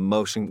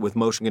motion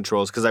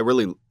controls because I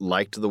really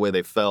liked the way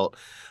they felt,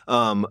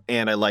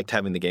 and I liked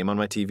having the game on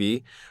my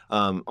TV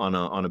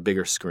on a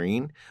bigger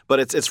screen. But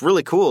it's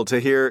really cool to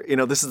hear.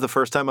 This is the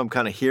first time I'm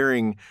kind of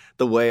hearing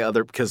the way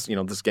because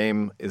this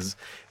game has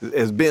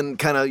been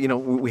kind of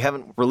we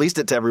haven't released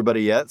it to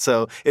everybody yet,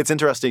 so it's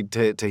interesting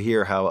to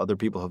hear how other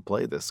people have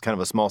played this. Kind of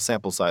a small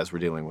sample size we're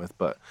dealing with,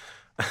 but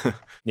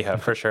yeah,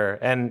 for sure.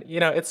 And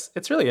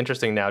it's really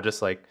interesting now.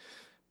 Just like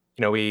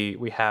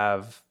we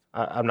have.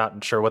 I'm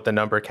not sure what the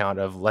number count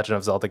of Legend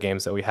of Zelda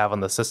games that we have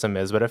on the system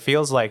is, but it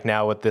feels like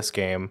now with this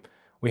game,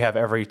 we have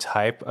every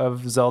type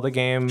of Zelda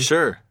game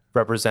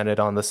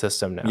represented on the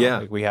system now. Yeah.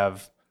 Like we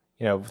have,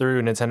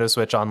 through Nintendo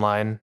Switch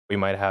Online, we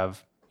might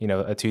have,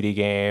 a 2D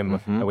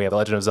game. And we have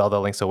Legend of Zelda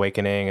Link's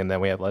Awakening, and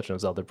then we have Legend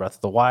of Zelda Breath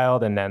of the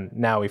Wild, and then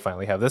now we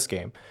finally have this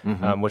game,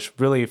 which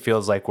really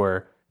feels like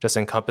we're just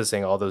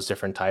encompassing all those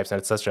different types, and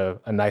it's such a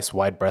nice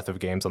wide breadth of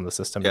games on the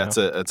system. Yeah,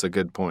 it's a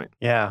good point.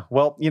 Yeah,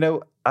 well,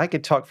 I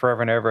could talk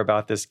forever and ever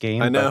about this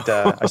game,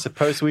 but I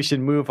suppose we should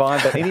move on.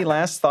 But any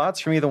last thoughts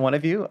from either one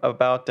of you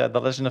about The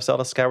Legend of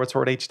Zelda Skyward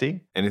Sword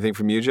HD? Anything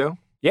from you, Joe?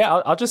 Yeah,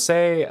 I'll just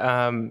say,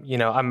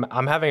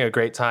 I'm having a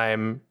great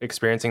time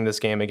experiencing this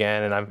game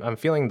again, and I'm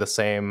feeling the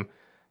same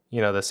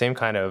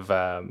kind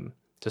of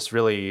just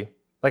really,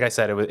 like I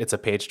said, it's a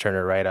page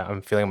turner, right?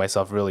 I'm feeling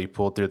myself really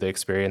pulled through the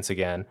experience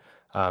again.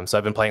 So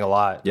I've been playing a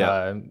lot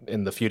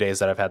in the few days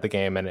that I've had the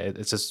game, and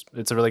it's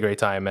a really great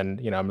time. And,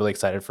 I'm really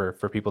excited for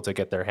people to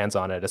get their hands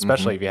on it,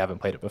 especially if you haven't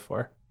played it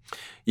before.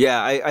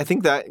 Yeah, I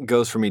think that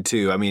goes for me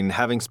too. I mean,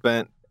 having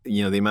spent,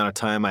 the amount of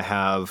time I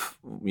have,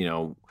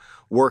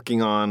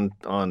 working on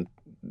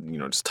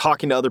just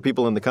talking to other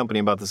people in the company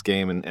about this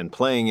game and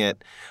playing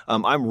it,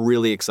 I'm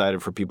really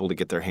excited for people to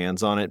get their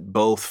hands on it,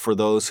 both for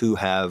those who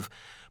have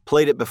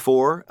played it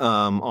before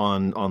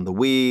on the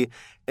Wii,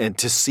 and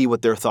to see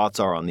what their thoughts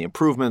are on the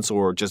improvements,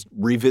 or just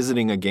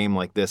revisiting a game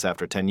like this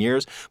after 10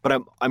 years.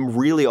 But I'm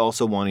really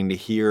also wanting to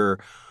hear,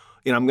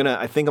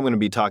 I think I'm gonna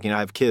be talking. I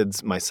have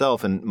kids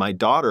myself, and my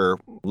daughter,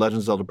 Legend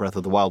of Zelda: Breath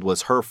of the Wild,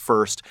 was her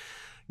first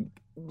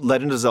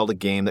Legend of Zelda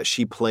game that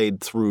she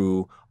played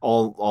through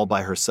all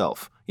by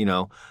herself.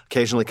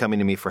 Occasionally coming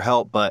to me for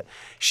help, but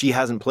she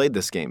hasn't played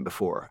this game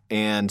before,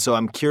 and so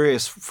I'm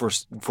curious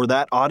for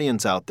that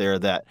audience out there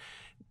that.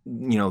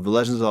 The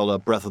Legend of Zelda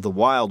Breath of the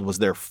Wild was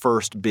their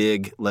first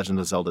big Legend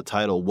of Zelda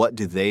title. What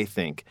do they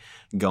think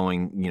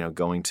going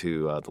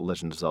to the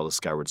Legend of Zelda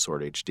Skyward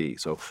Sword HD?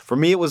 So for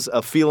me, it was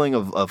a feeling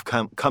of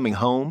coming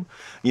home,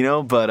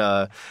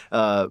 but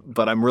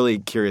I'm really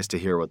curious to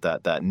hear what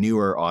that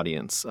newer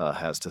audience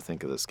has to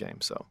think of this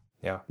game. So.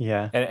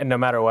 Yeah. And no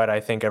matter what,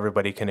 I think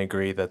everybody can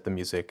agree that the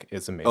music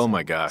is amazing. Oh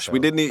my gosh. So we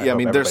didn't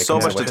there's so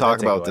much to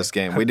talk about this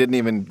game. We didn't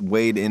even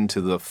wade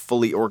into the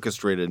fully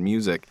orchestrated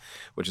music,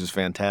 which is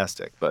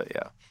fantastic. But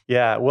yeah.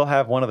 Yeah, we'll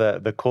have one of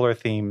the cooler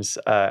themes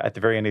at the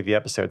very end of the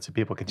episode so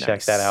people can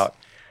check that out.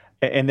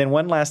 And then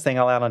one last thing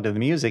I'll add onto the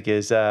music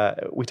is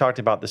we talked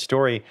about the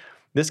story.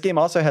 This game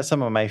also has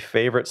some of my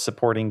favorite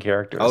supporting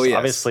characters. Oh, yes.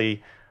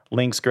 Obviously,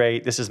 Link's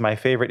great. This is my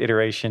favorite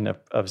iteration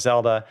of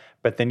Zelda.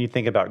 But then you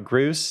think about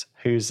Groose,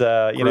 who's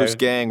Groose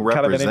gang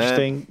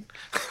represent.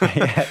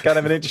 kind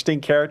of an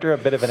interesting character, a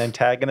bit of an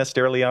antagonist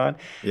early on.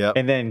 Yep.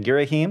 And then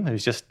Girahim,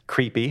 who's just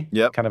creepy,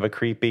 kind of a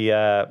creepy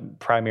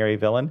primary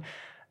villain.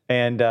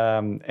 And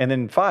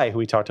then Fi, who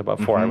we talked about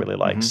before, I really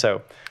like.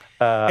 So.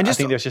 I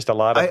think there's just a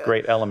lot of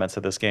great elements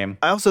of this game.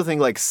 I also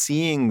think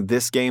seeing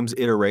this game's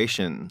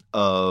iteration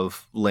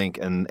of Link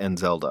and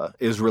Zelda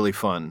is really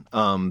fun.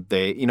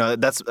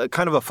 That's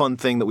kind of a fun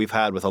thing that we've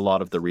had with a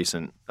lot of the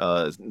recent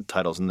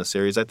titles in the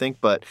series, I think.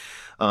 But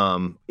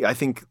I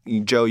think,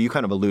 Joe, you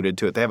kind of alluded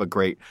to it. They have a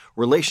great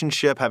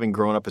relationship, having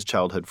grown up as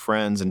childhood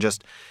friends, and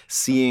just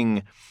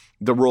seeing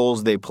the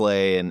roles they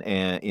play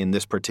in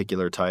this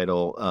particular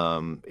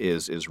title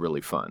is really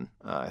fun.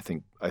 I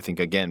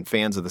think again,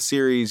 fans of the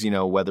series,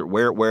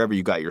 wherever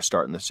you got your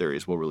start in the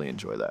series, will really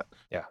enjoy that.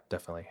 Yeah,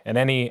 definitely. And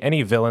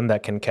any villain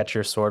that can catch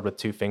your sword with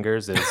two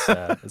fingers is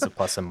a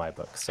plus in my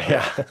book. So.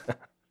 Yeah.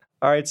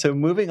 All right. So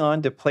moving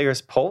on to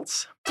Players'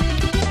 Pulse.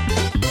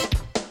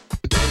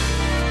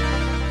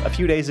 A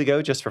few days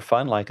ago, just for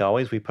fun, like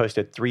always, we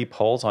posted 3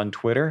 polls on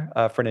Twitter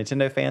for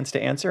Nintendo fans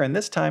to answer. And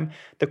this time,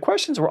 the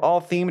questions were all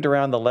themed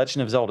around the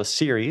Legend of Zelda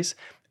series.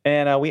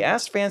 And we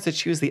asked fans to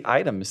choose the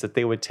items that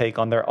they would take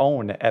on their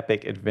own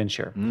epic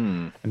adventure.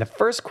 And the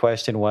first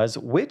question was,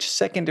 which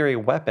secondary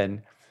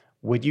weapon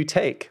would you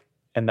take?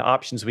 And the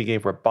options we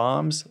gave were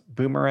bombs,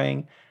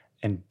 boomerang,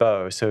 and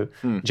bow. So,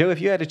 Joe, if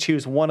you had to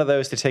choose one of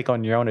those to take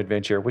on your own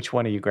adventure, which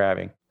one are you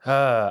grabbing?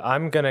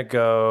 I'm going to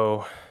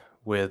go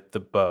with the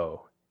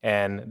bow.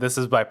 And this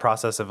is by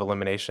process of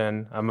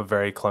elimination. I'm a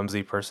very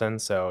clumsy person,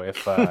 so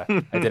if I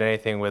did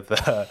anything with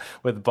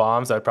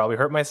bombs, I'd probably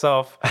hurt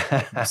myself.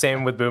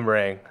 Same with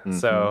boomerang.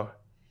 So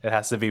it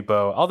has to be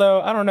bow. Although,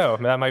 I don't know,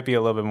 that might be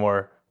a little bit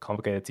more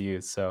complicated to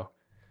use. So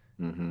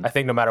I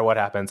think no matter what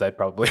happens, I'd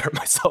probably hurt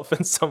myself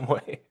in some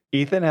way.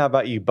 Ethan, how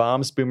about you?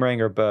 Bombs, boomerang,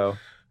 or bow?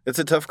 It's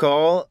a tough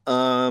call.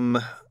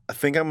 I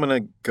think I'm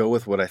going to go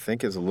with what I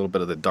think is a little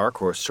bit of the dark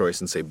horse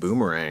choice and say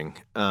boomerang.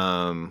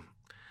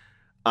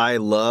 I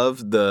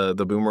love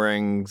the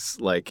boomerangs.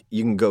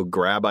 You can go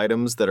grab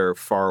items that are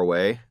far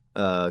away,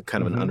 kind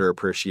of an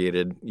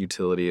underappreciated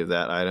utility of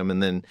that item.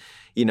 And then,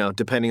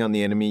 depending on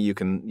the enemy, you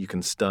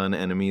can stun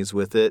enemies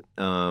with it.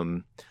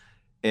 And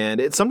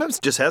it sometimes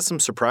just has some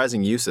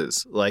surprising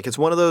uses. It's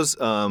one of those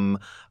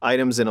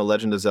items in a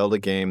Legend of Zelda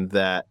game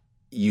that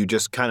you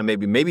just kind of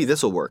maybe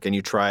this will work, and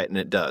you try it and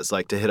it does.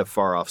 To hit a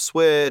far off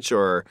switch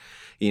or,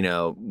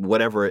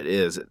 whatever it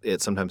is,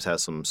 it sometimes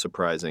has some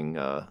surprising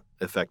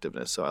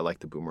effectiveness. So I like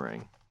the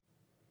boomerang.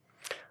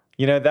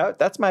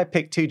 That's my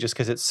pick too, just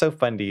because it's so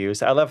fun to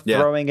use. I love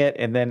throwing it,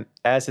 and then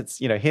as it's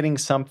hitting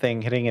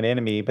an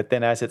enemy, but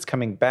then as it's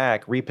coming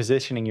back,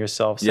 repositioning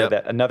yourself so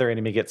that another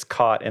enemy gets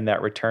caught in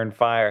that return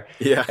fire.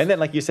 Yeah. And then,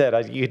 like you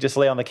said, you just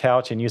lay on the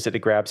couch and use it to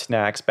grab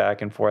snacks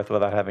back and forth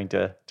without having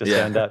to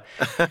stand up.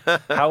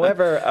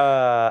 However,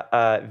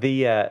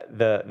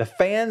 the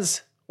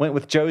fans went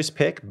with Joe's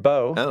pick,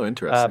 bow. Oh,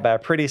 interesting. By a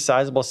pretty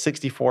sizable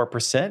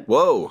 64%.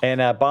 Whoa.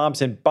 And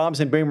bombs and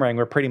boomerang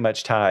were pretty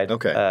much tied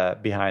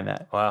behind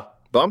that. Wow.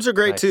 Bombs are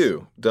great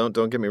too.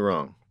 Don't get me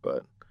wrong,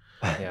 but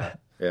yeah.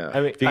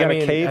 I mean, if you got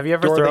a cave, have you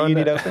ever door that you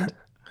need opened?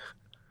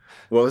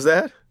 What was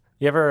that?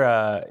 You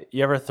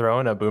ever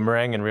thrown a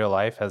boomerang in real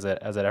life? Has it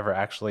ever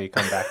actually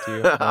come back to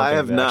you? I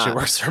have not. Actually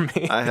works for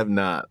me. I have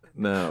not.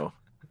 No,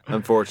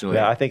 unfortunately.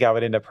 Yeah, I think I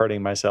would end up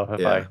hurting myself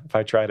if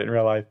I tried it in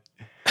real life.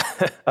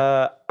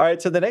 All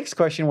right, so the next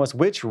question was,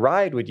 which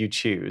ride would you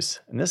choose?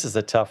 And this is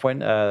a tough one.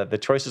 The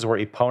choices were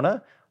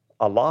Epona,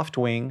 a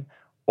Loftwing,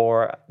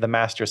 or the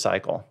Master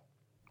Cycle.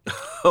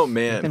 Oh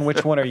man! And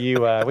which one are you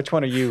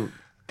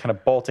kind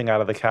of bolting out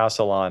of the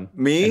castle on?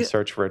 Me? In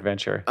search for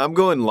adventure. I'm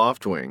going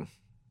Loftwing.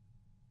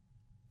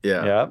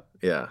 Yeah.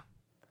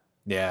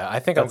 Yeah, I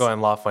think I'm going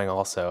Loftwing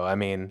also. I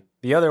mean,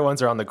 the other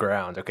ones are on the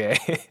ground. Okay.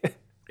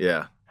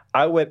 Yeah.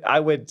 I would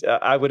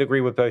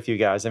agree with both you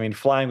guys. I mean,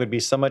 flying would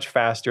be so much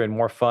faster and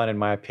more fun, in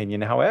my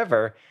opinion.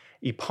 However,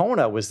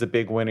 Epona was the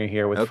big winner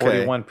here with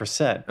Okay.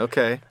 41%.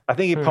 Okay. I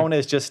think Epona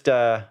is just,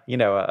 a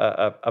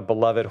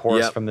beloved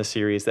horse Yep. from the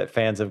series that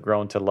fans have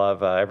grown to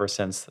love ever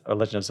since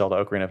Legend of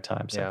Zelda: Ocarina of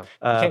Time. So, Yeah.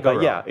 You can't go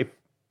but yeah, wrong.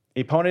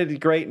 Epona did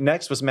great.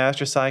 Next was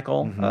Master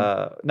Cycle,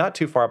 Mm-hmm. not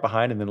too far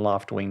behind, and then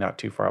Loftwing not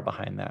too far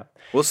behind that.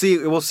 We'll see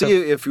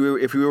if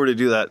we were to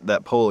do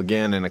that poll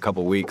again in a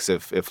couple weeks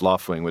if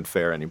Loftwing would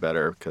fare any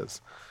better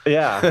because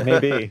Yeah,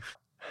 maybe.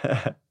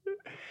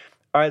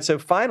 All right, so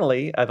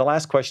finally, the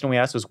last question we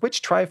asked was,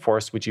 which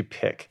Triforce would you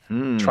pick?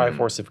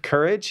 Triforce of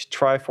Courage,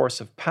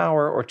 Triforce of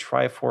Power, or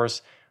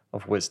Triforce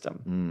of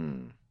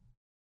Wisdom?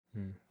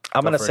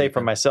 I'm going to for it, say for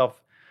Ethan. myself,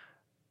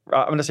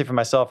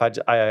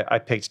 I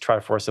picked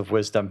Triforce of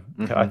Wisdom.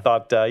 I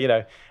thought,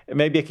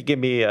 maybe it could give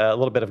me a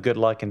little bit of good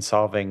luck in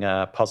solving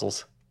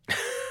puzzles.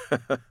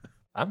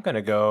 I'm going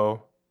to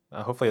go,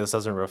 hopefully this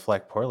doesn't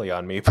reflect poorly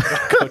on me, but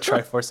I'll go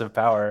Triforce of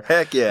Power.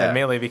 Heck yeah. And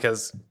mainly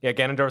because,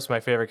 Ganondorf's my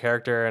favorite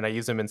character, and I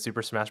use him in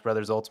Super Smash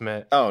Bros.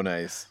 Ultimate. Oh,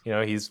 nice.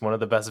 He's one of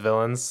the best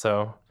villains,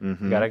 so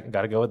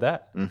gotta go with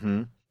that.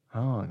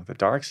 Oh, the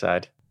dark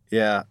side.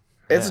 Yeah.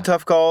 It's a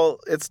tough call.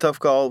 It's a tough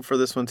call for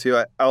this one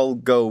too. I'll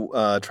go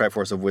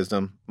Triforce of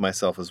Wisdom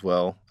myself as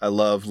well. I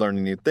love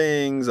learning new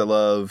things. I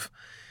love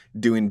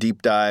doing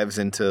deep dives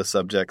into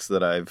subjects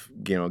that I've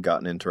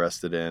gotten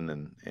interested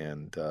in,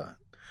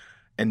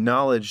 and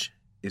knowledge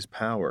is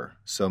power.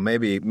 So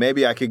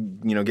maybe I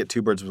could get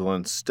two birds with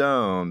one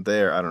stone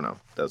there. I don't know.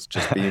 That's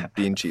just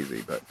being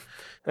cheesy, but.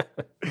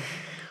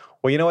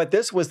 Well, you know what?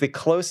 This was the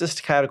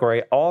closest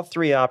category. All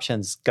three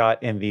options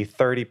got in the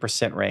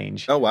 30%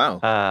 range. Oh,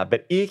 wow.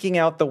 But eking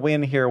out the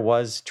win here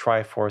was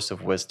Triforce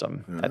of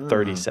Wisdom at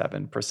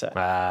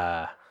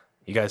 37%.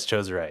 You guys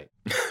chose right.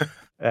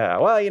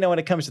 Well, when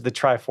it comes to the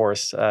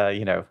Triforce,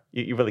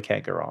 you really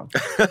can't go wrong.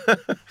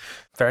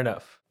 Fair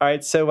enough. All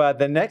right, so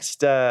the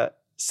next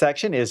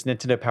section is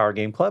Nintendo Power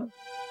Game Club.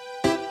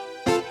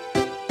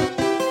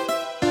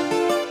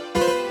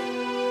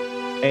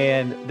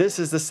 And this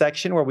is the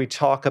section where we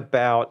talk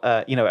about,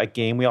 a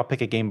game. We all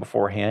pick a game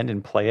beforehand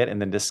and play it and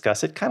then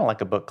discuss it, kind of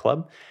like a book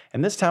club.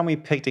 And this time we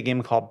picked a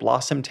game called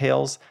Blossom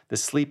Tales: The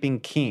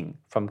Sleeping King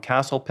from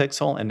Castle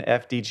Pixel and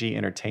FDG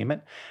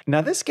Entertainment.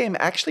 Now, this game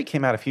actually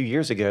came out a few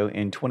years ago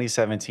in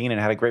 2017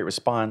 and had a great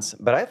response,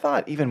 but I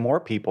thought even more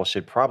people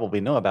should probably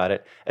know about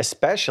it,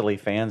 especially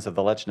fans of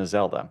The Legend of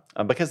Zelda,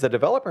 because the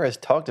developer has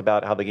talked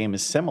about how the game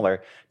is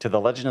similar to The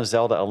Legend of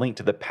Zelda: A Link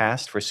to the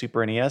Past for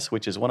Super NES,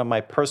 which is one of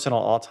my personal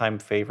all-time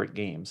favorite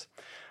games.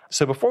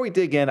 So before we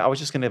dig in, I was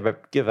just going to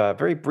give a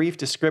very brief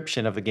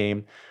description of the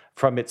game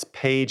from its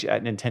page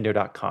at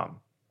Nintendo.com.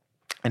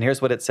 And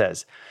here's what it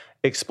says.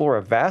 Explore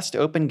a vast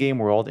open game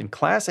world in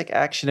classic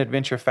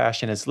action-adventure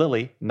fashion as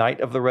Lily, Knight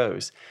of the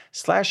Rose.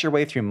 Slash your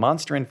way through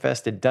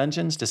monster-infested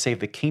dungeons to save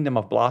the Kingdom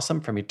of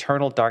Blossom from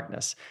eternal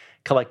darkness.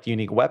 Collect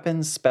unique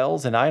weapons,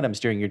 spells, and items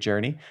during your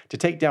journey to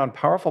take down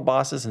powerful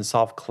bosses and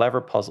solve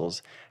clever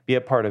puzzles. Be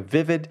part of a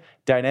vivid,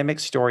 dynamic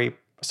story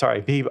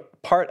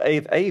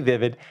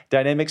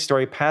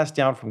passed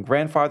down from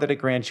grandfather to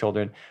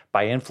grandchildren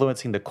by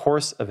influencing the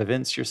course of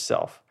events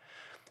yourself.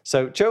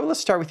 So, Joe, let's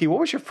start with you. What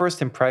was your first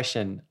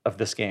impression of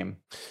this game?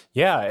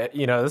 Yeah,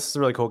 this is a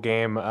really cool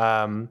game.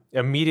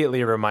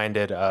 Immediately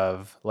reminded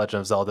of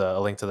Legend of Zelda: A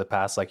Link to the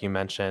Past, like you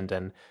mentioned,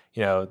 and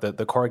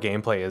the core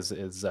gameplay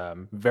is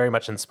very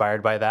much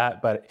inspired by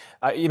that. But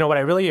what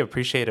I really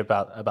appreciate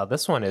about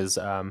this one is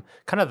kind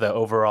of the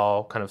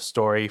overall kind of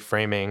story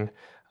framing.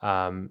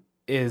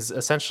 Is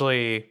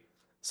essentially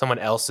someone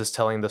else is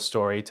telling the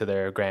story to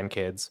their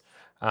grandkids.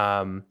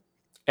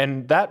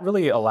 And that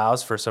really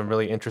allows for some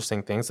really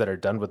interesting things that are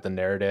done with the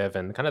narrative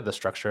and kind of the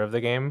structure of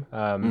the game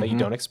that you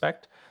don't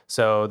expect.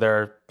 So there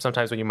are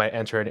sometimes when you might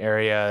enter an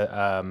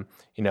area,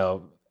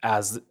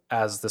 as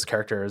this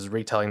character is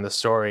retelling the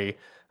story,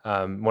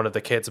 one of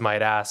the kids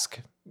might ask,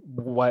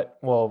 what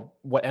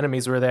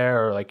enemies were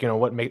there, or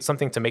what make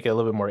something to make it a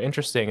little bit more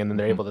interesting, and then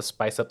they're able to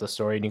spice up the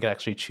story, and you can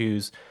actually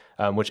choose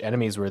which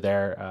enemies were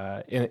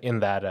there in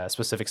that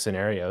specific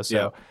scenario.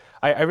 So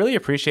I really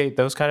appreciate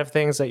those kind of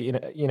things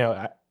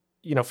that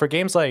for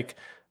games like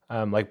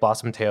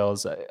Blossom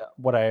Tales,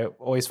 what I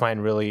always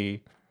find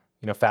really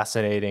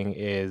fascinating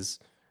is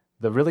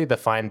the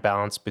fine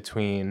balance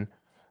between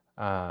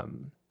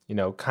kind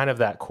of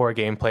that core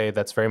gameplay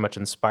that's very much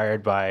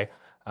inspired by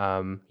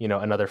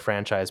another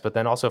franchise, but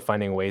then also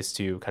finding ways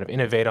to kind of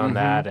innovate on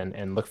that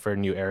and look for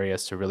new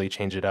areas to really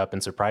change it up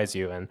and surprise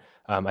you. And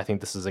I think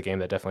this is a game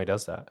that definitely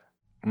does that.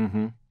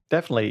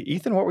 Definitely.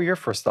 Ethan, what were your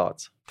first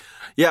thoughts?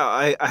 Yeah,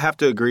 I have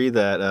to agree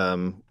that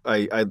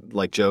I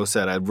like Joe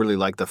said, I really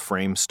like the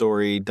frame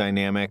story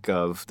dynamic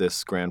of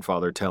this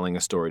grandfather telling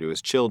a story to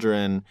his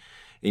children.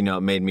 It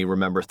made me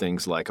remember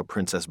things like A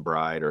Princess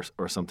Bride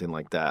or something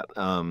like that.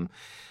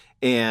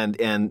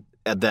 And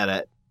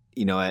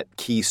at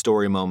key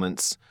story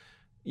moments,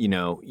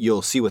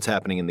 you'll see what's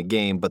happening in the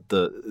game, but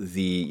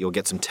you'll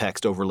get some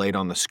text overlaid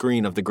on the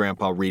screen of the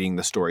grandpa reading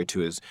the story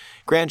to his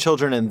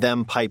grandchildren and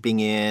them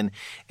piping in.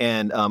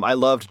 And I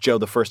loved, Joe,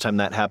 the first time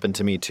that happened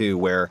to me too,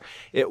 where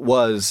it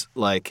was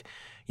like,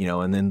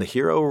 and then the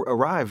hero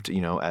arrived,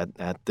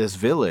 at this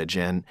village,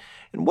 and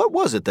what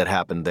was it that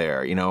happened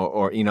there,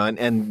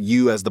 and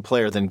you as the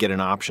player then get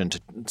an option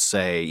to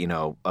say,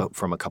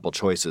 from a couple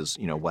choices,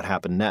 what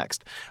happened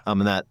next,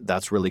 and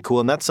that's really cool,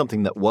 and that's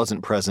something that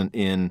wasn't present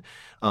in,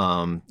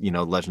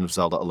 Legend of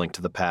Zelda: A Link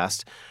to the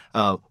Past.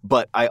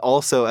 But I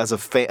also, as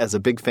a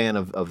big fan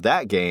of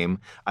that game,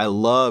 I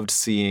loved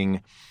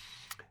seeing.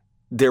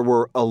 There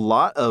were a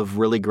lot of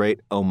really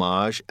great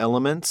homage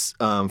elements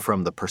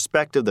from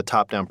the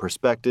top-down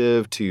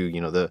perspective to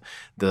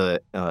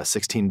the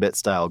 16-bit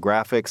style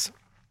graphics.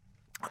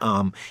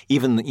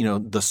 Even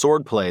the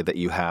sword play that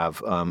you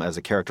have as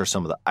a character,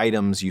 some of the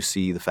items you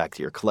see, the fact that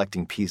you're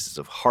collecting pieces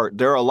of heart.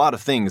 There are a lot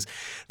of things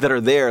that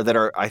are there that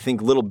are, I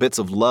think, little bits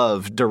of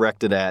love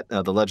directed at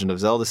the Legend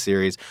of Zelda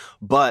series.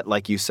 But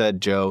like you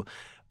said, Joe,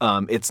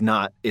 it's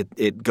not.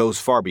 It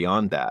goes far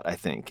beyond that, I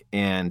think,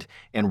 and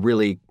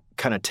really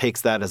kind of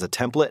takes that as a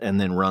template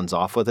and then runs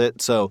off with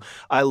it. So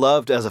I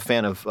loved, as a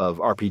fan of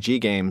RPG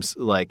games,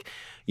 like,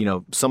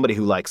 somebody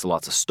who likes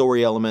lots of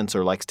story elements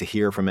or likes to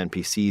hear from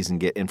NPCs and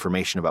get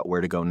information about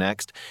where to go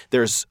next.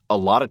 There's a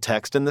lot of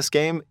text in this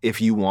game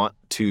if you want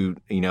to,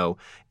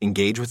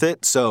 engage with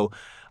it. So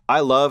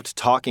I loved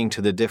talking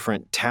to the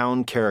different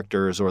town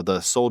characters or the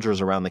soldiers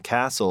around the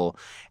castle.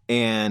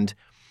 And,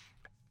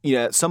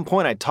 at some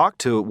point I talked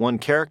to one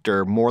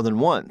character more than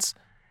once.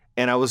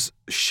 And I was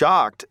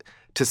shocked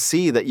to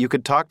see that you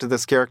could talk to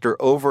this character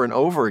over and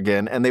over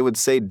again, and they would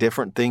say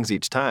different things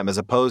each time, as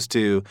opposed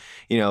to,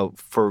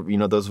 for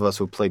those of us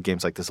who have played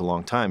games like this a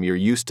long time, you're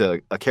used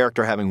to a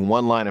character having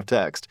one line of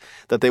text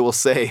that they will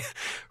say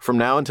from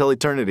now until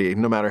eternity,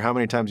 no matter how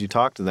many times you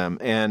talk to them.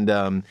 And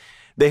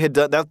they had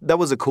done that. That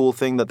was a cool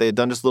thing that they had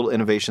done, just little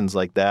innovations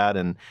like that.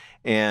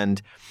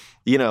 And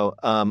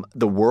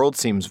the world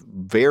seems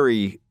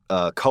very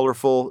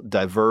colorful,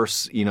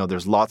 diverse.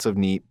 There's lots of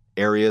neat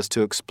areas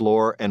to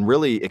explore and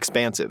really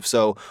expansive.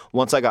 So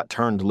once I got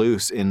turned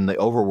loose in the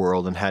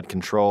overworld and had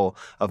control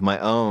of my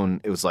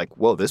own, it was like,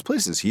 whoa, this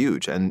place is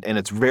huge and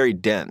it's very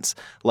dense.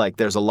 Like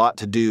there's a lot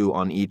to do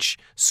on each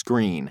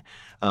screen,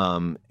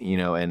 and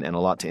a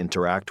lot to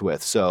interact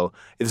with. So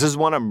this is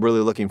one I'm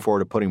really looking forward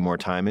to putting more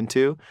time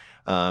into.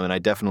 And I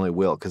definitely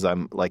will, because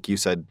I'm, like you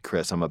said,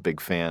 Chris, I'm a big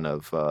fan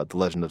of The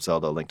Legend of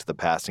Zelda: A Link to the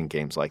Past and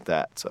games like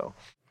that. So.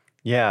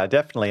 Yeah,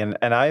 definitely.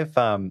 And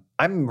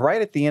I'm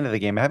right at the end of the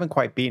game. I haven't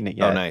quite beaten it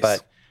yet. Oh, nice.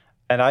 But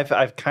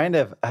I've kind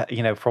of,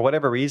 for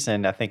whatever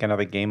reason, I think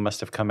another game must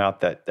have come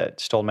out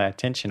that stole my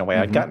attention away.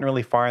 I'd gotten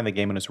really far in the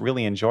game and was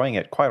really enjoying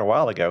it quite a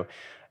while ago.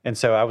 And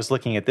so I was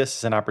looking at this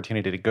as an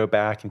opportunity to go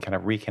back and kind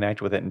of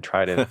reconnect with it and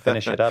try to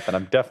finish it up. And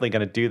I'm definitely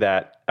going to do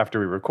that after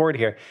we record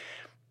here.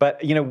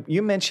 But,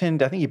 you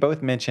mentioned, I think you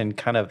both mentioned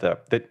kind of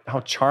the how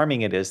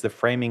charming it is, the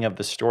framing of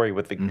the story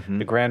with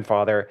the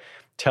grandfather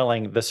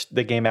telling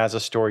the game as a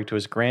story to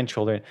his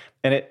grandchildren.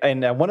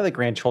 And one of the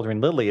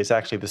grandchildren, Lily, is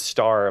actually the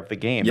star of the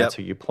game. Yep. That's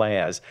who you play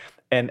as.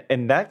 And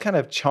that kind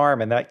of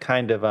charm and that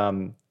kind of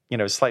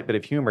slight bit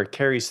of humor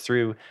carries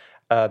through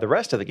the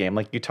rest of the game.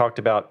 Like you talked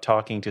about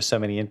talking to so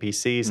many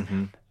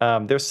NPCs.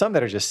 There's some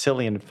that are just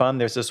silly and fun.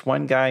 There's this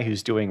one guy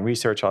who's doing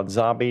research on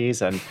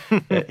zombies, and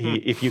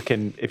if you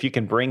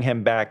can bring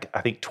him back, I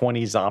think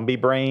 20 zombie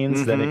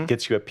brains, then it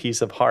gets you a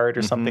piece of heart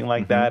or something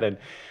like that. And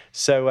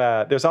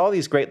so there's all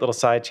these great little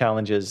side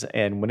challenges.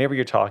 And whenever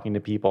you're talking to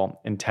people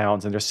in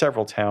towns, and there's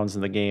several towns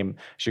in the game,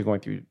 as you're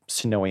going through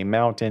snowy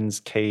mountains,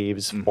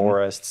 caves,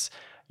 forests,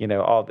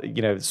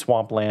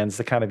 swamplands,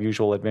 the kind of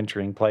usual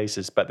adventuring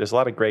places. But there's a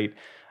lot of great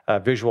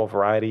visual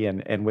variety,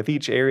 and with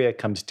each area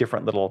comes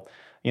different little,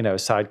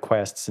 side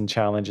quests and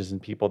challenges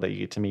and people that you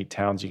get to meet,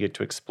 towns you get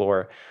to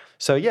explore.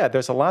 So yeah,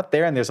 there's a lot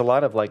there, and there's a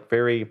lot of like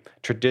very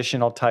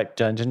traditional type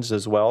dungeons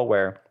as well,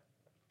 where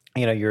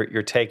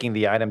you're taking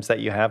the items that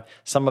you have,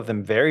 some of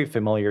them very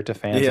familiar to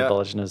fans of The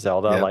Legend of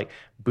Zelda, like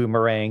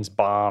boomerangs,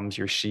 bombs,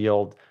 your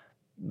shield,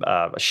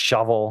 a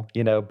shovel,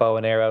 bow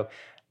and arrow.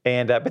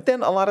 And but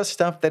then a lot of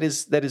stuff that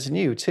is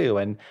new too.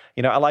 And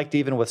I liked,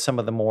 even with some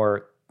of the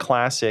more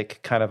classic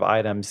kind of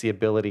items, the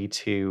ability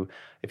to,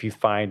 if you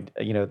find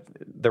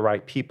the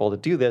right people to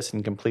do this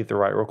and complete the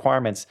right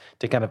requirements,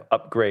 to kind of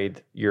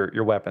upgrade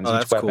your weapons.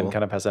 Each weapon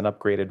kind of has an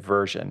upgraded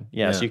version.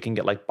 So you can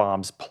get like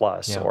bombs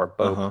plus or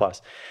bow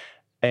plus.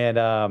 And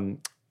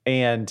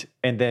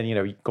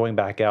then going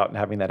back out and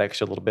having that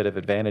extra little bit of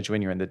advantage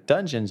when you're in the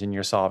dungeons and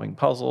you're solving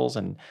puzzles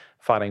and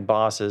fighting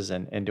bosses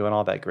and doing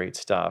all that great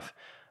stuff.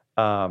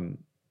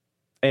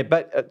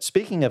 But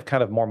speaking of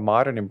kind of more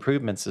modern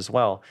improvements as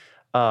well,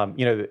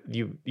 you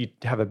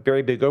have a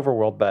very big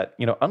overworld, but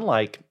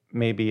unlike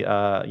maybe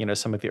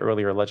some of the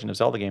earlier Legend of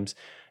Zelda games,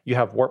 you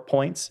have warp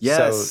points.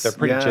 Yes, so they're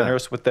pretty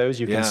generous with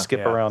those. You can skip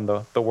around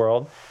the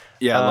world.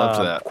 Yeah, I loved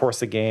that. Of course,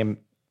 the game,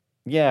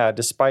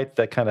 despite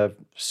the kind of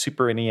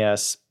Super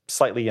NES,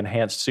 slightly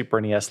enhanced Super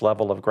NES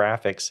level of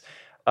graphics,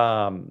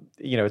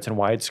 it's in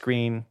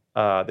widescreen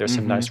There's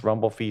some nice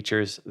rumble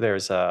features.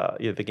 There's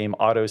the game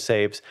auto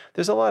saves.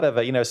 There's a lot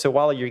of so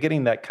while you're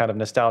getting that kind of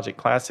nostalgic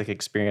classic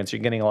experience,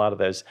 you're getting a lot of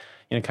those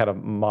kind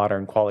of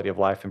modern quality of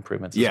life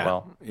improvements as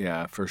well.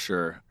 Yeah, for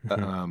sure.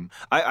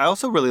 I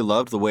also really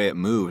loved the way it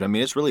moved. I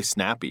mean, it's really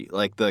snappy.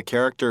 Like the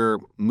character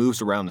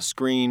moves around the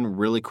screen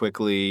really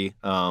quickly.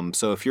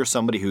 So if you're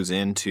somebody who's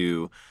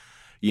into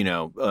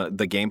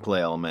the gameplay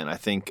element, I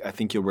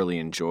think you'll really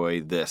enjoy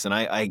this. And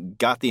I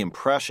got the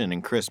impression,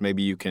 and Chris,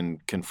 maybe you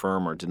can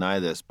confirm or deny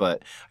this,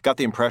 but I got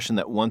the impression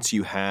that once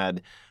you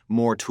had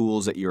more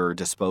tools at your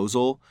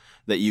disposal,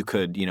 that you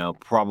could,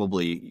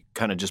 probably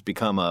kind of just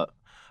become a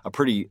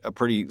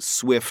pretty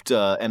swift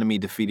enemy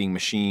defeating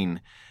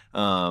machine.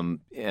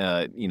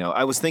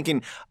 I was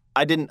thinking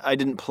I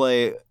didn't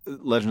play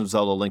Legend of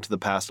Zelda: Link to the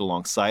Past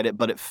alongside it,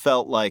 but it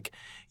felt like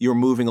you were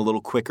moving a little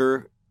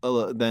quicker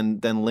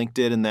than Link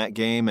did in that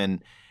game,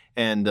 and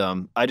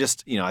I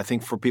just I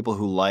think for people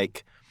who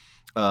like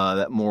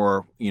that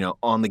more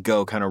on the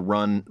go kind of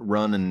run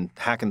and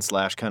hack and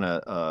slash kind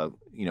of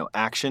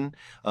action,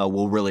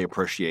 will really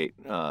appreciate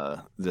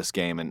this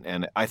game,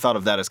 and I thought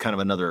of that as kind of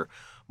another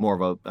more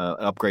of an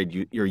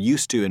upgrade you're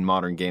used to in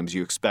modern games.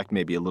 You expect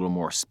maybe a little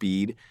more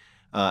speed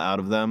out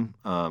of them,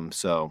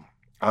 so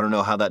I don't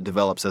know how that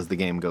develops as the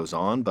game goes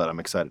on, but I'm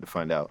excited to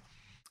find out.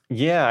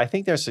 Yeah, I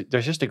think there's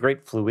just a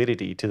great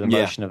fluidity to the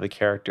motion of the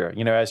character.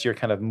 As you're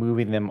kind of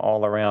moving them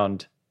all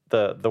around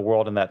the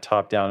world in that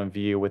top-down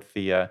view with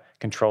the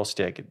control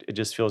stick, it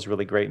just feels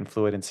really great and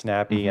fluid and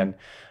snappy. And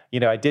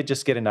I did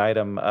just get an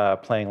item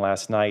playing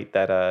last night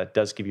that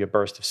does give you a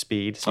burst of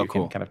speed, so you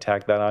can kind of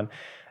tack that on.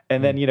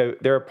 And then,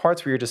 there are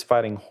parts where you're just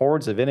fighting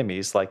hordes of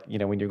enemies, like,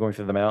 when you're going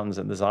through the mountains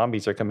and the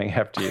zombies are coming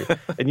after you.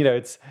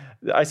 And,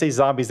 I say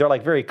zombies, they're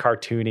like very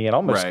cartoony and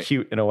almost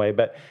cute in a way,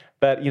 but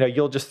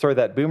you'll just throw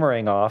that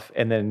boomerang off,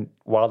 and then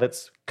while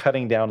it's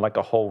cutting down like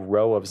a whole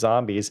row of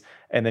zombies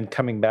and then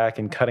coming back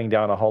and cutting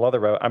down a whole other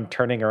row, I'm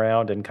turning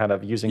around and kind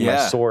of using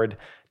my sword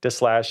to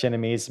slash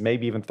enemies,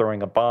 maybe even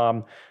throwing a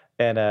bomb.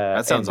 And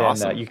that sounds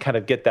awesome. You kind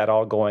of get that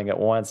all going at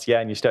once. Yeah,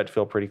 and you start to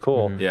feel pretty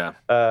cool. Yeah.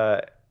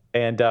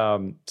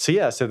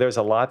 So there's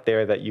a lot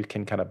there that you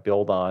can kind of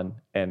build on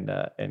and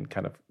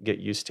kind of get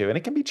used to. And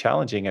it can be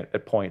challenging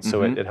at points.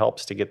 So it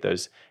helps to get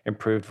those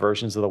improved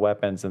versions of the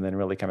weapons and then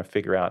really kind of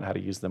figure out how to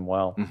use them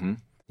well.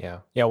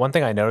 Yeah. One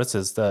thing I noticed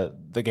is the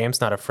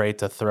game's not afraid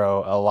to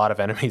throw a lot of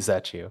enemies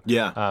at you.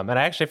 Yeah. And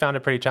I actually found it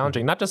pretty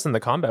challenging, not just in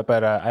the combat,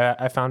 but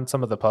I found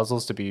some of the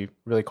puzzles to be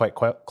really quite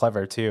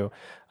clever too.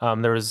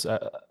 There was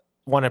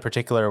one in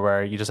particular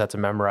where you just had to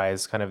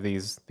memorize kind of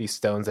these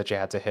stones that you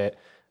had to hit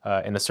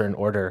in a certain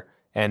order.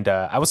 And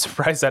I was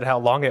surprised at how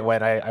long it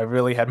went. I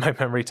really had my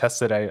memory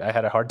tested. I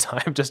had a hard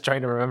time just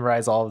trying to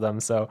memorize all of them.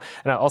 So,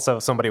 and also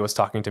somebody was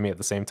talking to me at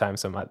the same time,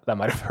 so that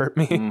might have hurt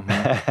me.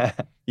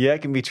 Yeah,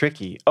 it can be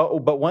tricky. Oh,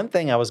 but one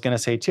thing I was going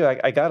to say too,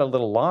 I got a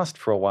little lost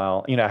for a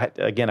while. I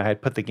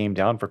had put the game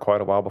down for quite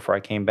a while before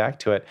I came back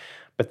to it.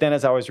 But then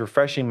as I was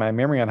refreshing my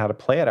memory on how to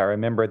play it, I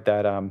remembered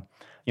that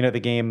the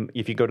game,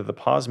 if you go to the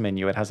pause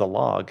menu, it has a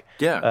log.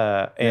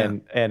 Yeah.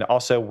 And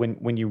also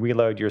when you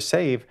reload your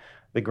save,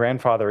 the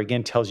grandfather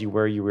again tells you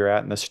where you were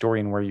at in the story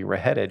and where you were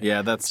headed.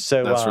 Yeah, that's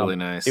really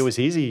nice. It was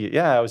easy.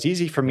 Yeah, it was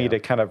easy for me to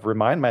kind of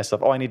remind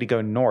myself, I need to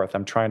go north.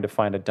 I'm trying to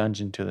find a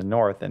dungeon to the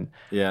north, and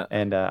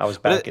I was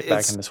back in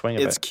the swing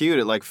of it. It's cute.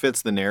 It like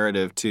fits the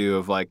narrative too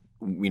of like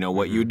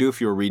what you would do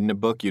if you were reading a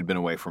book you'd been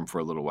away from for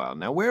a little while.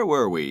 Now where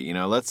were we?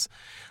 Let's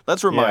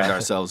remind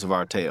ourselves of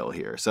our tale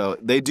here. So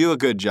they do a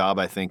good job,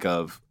 I think,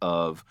 of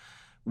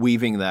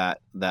weaving that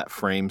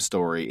frame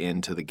story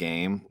into the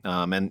game,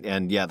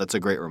 and yeah, that's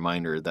a great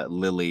reminder that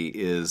Lily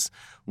is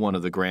one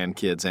of the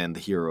grandkids and the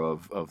hero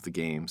of the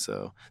game.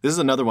 So this is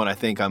another one I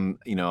think I'm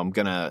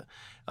gonna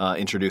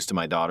introduce to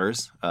my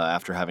daughters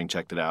after having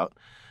checked it out.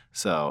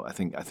 So I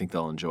think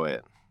they'll enjoy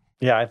it.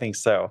 Yeah, I think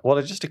so. Well,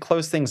 just to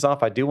close things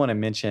off, I do want to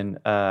mention,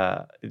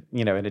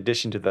 in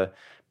addition to the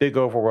big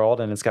overworld,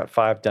 and it's got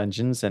 5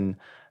 dungeons, and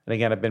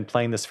again, I've been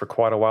playing this for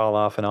quite a while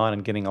off and on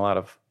and getting a lot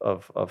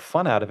of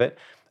fun out of it.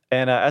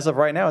 And as of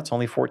right now, it's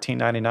only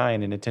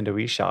 $14.99 in Nintendo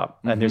eShop,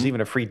 and there's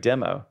even a free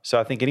demo. So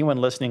I think anyone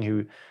listening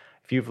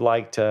if you've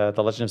liked the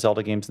Legend of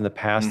Zelda games in the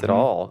past at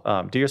all,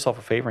 do yourself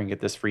a favor and get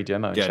this free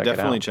demo. And check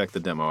definitely it out. check the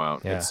demo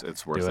out. Yeah,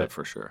 it's worth it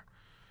for sure.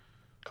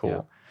 Cool.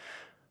 Yeah.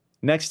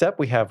 Next up,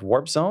 we have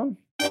Warp Zone.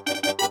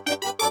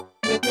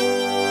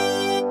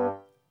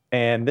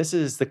 And this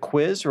is the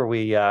quiz where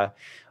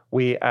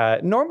we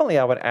normally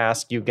I would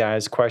ask you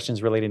guys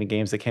questions relating to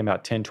games that came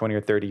out 10, 20,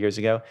 or 30 years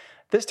ago.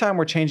 This time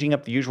we're changing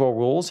up the usual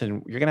rules,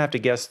 and you're going to have to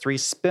guess 3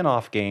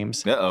 spin-off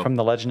games from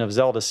the Legend of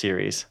Zelda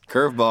series.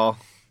 Curveball.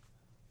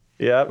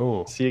 Yep.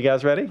 Ooh. So you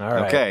guys ready? All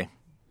right. Okay.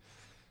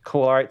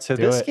 Cool. All right. So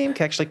this game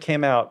actually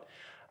came out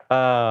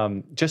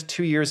just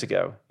 2 years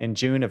ago in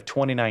June of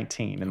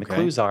 2019. And the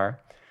clues are,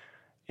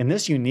 in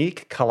this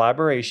unique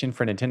collaboration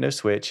for Nintendo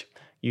Switch,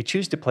 you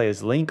choose to play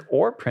as Link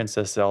or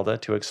Princess Zelda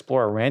to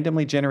explore a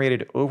randomly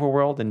generated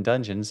overworld and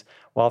dungeons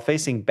while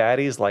facing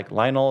baddies like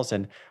Lynels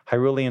and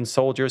Hyrulean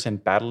soldiers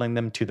and battling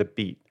them to the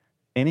beat.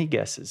 Any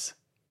guesses?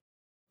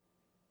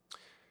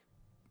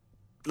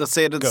 Let's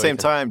say it at the Go, same Ethan.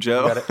 time,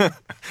 Joe. You got it?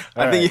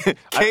 I think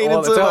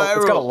Cadence it's of got a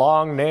Hyrule.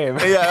 long name.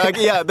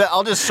 Yeah.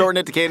 I'll just shorten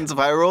it to Cadence of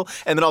Hyrule,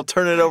 and then I'll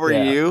turn it over to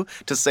Yeah. you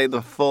to say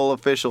the full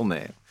official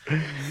name.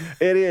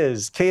 It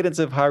is Cadence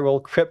of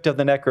Hyrule, Crypt of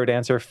the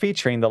Necrodancer,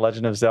 featuring The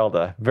Legend of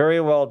Zelda.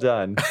 Very well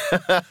done.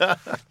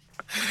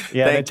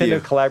 Yeah, Thank Nintendo you.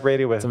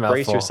 collaborated with a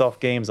Brace mouthful. Yourself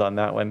Games on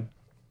that one.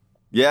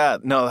 Yeah,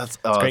 no, that's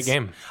a great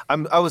game.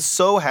 I was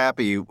so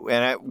happy, and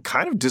I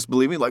kind of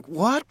disbelieving, like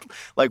what?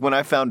 Like when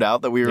I found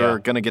out that we were Yeah.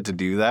 gonna get to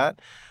do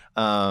that.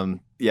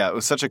 Yeah, it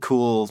was such a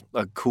cool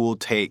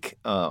take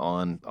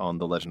on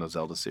the Legend of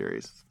Zelda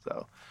series.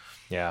 So,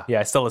 Yeah,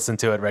 I still listen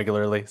to it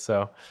regularly.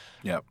 So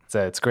yeah.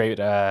 it's great,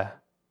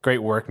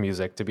 great work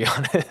music, to be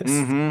honest.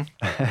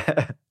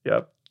 Mm-hmm.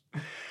 Yep.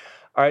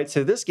 All right,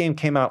 so this game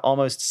came out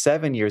almost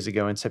 7 years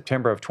ago in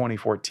September of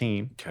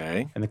 2014.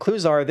 Okay. And the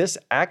clues are this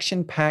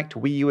action-packed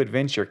Wii U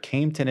adventure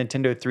came to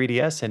Nintendo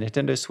 3DS and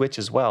Nintendo Switch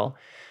as well,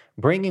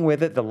 bringing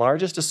with it the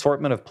largest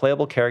assortment of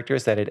playable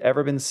characters that had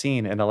ever been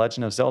seen in a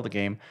Legend of Zelda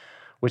game,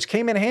 which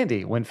came in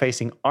handy when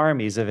facing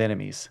armies of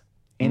enemies.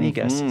 Any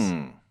guesses?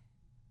 Mhm.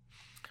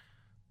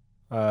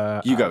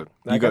 You go.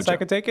 I You go, guess I Joe.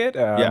 could take it.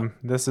 Yeah.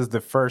 This is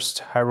the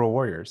first Hyrule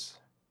Warriors.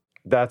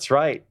 That's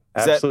right.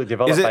 Is that- Absolutely.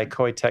 Developed is it- by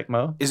Koei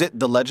Tecmo. Is it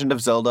The Legend of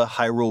Zelda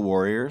Hyrule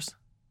Warriors?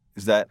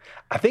 Is that?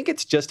 I think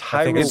it's just Hyrule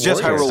I think It's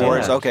just Warriors, Hyrule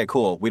Warriors. yeah. Okay,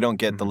 cool. We don't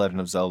get The Legend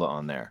of Zelda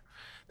on there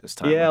this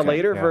time. Yeah, Okay.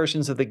 later yeah.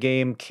 versions of the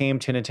game came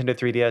to Nintendo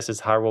 3DS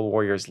as Hyrule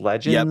Warriors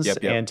Legends, yep.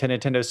 and to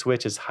Nintendo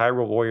Switch as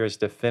Hyrule Warriors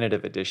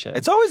Definitive Edition.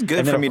 It's always good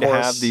And then, for of me to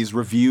have course- these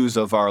reviews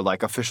of our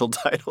like official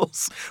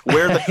titles,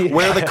 where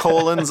the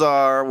colons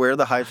are, where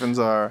the hyphens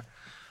are.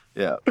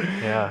 Yeah.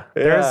 Yeah,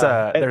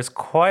 Yeah. there's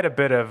quite a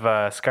bit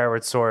of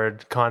Skyward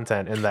Sword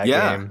content in that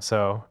Yeah. game.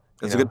 So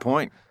That's a good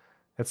point.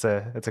 It's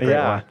a great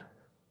Yeah. one.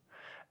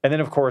 And then,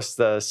 of course,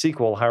 the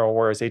sequel, Hyrule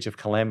Warriors Age of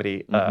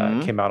Calamity,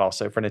 came out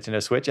also for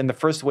Nintendo Switch. And the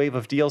first wave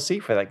of DLC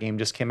for that game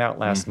just came out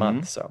last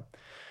month. So,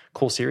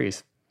 cool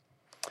series.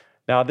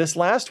 Now, this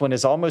last one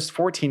is almost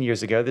 14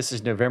 years ago. This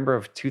is November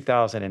of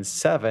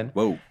 2007.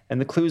 Whoa. And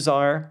the clues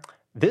are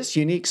this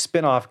unique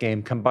spin off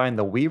game combined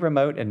the Wii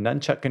Remote and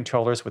Nunchuck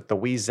controllers with the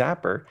Wii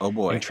Zapper. Oh,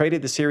 boy. And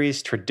traded the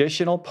series'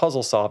 traditional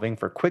puzzle solving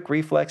for quick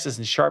reflexes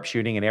and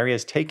sharpshooting in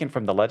areas taken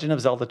from The Legend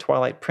of Zelda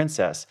Twilight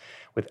Princess,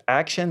 with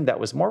action that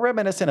was more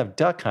reminiscent of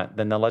Duck Hunt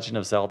than The Legend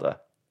of Zelda.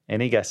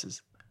 Any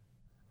guesses?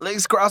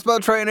 Link's crossbow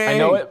training. I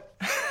know it.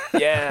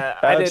 Yeah,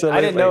 I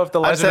didn't know if the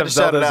I just Legend had of to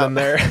shout it Zelda's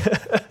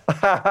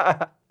out.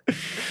 in there.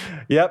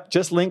 Yep,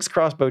 just Link's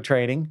crossbow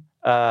training.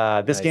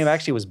 This game Nice.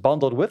 actually was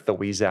bundled with the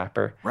Wii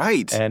Zapper.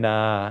 Right. And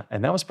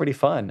that was pretty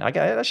fun.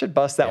 I should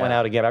bust that one Yeah.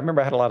 out again. I remember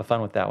I had a lot of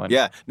fun with that one.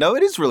 Yeah. No,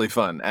 it is really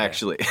fun,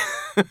 actually.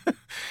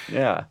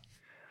 Yeah.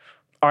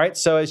 All right.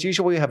 So as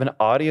usual, we have an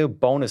audio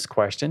bonus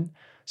question.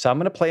 So I'm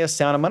going to play a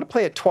sound. I'm going to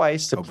play it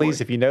twice. So Oh, please,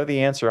 boy. if you know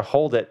the answer,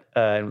 hold it.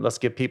 And let's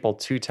give people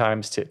 2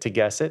 times to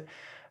guess it.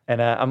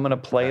 And I'm going to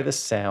play the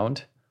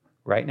sound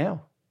right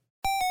now.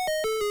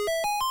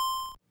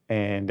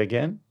 And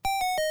again.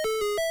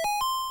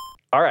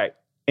 All right.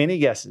 Any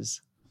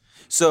guesses?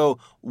 So,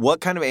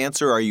 what kind of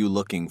answer are you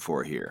looking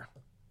for here?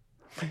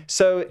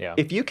 So Yeah.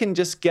 if you can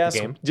just guess,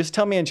 game? just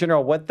tell me in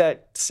general what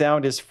that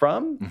sound is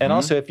from. And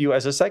also if you,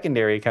 as a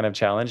secondary kind of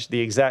challenge, the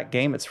exact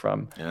game it's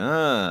from.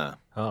 Ah.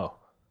 Oh,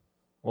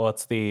 well,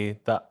 it's the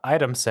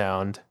item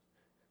sound,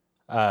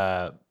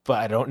 but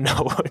I don't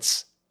know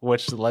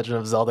which Legend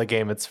of Zelda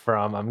game it's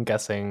from. I'm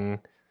guessing.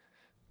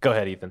 Go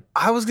ahead, Ethan.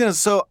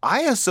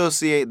 I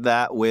associate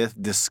that with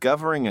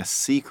discovering a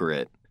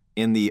secret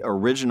in the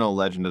original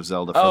Legend of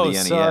Zelda for the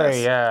NES.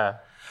 sorry, yeah.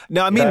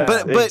 No, I mean,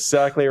 That's but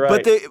exactly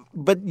right.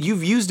 but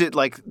you've used it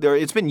like there.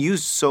 It's been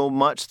used so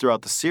much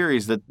throughout the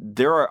series that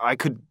I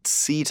could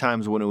see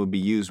times when it would be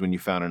used when you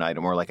found an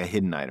item or like a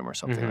hidden item or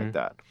something like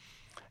that.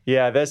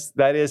 Yeah,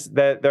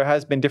 that there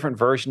has been different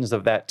versions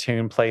of that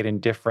tune played in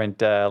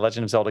different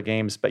Legend of Zelda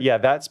games, but yeah,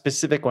 that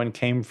specific one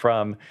came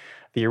from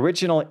the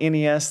original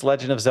NES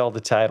Legend of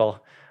Zelda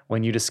title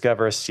when you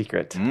discover a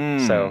secret.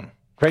 So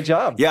great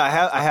job. Yeah,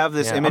 I have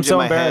this Yeah, image I'm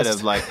so in my head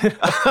of embarrassed. like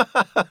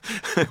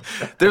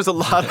there's a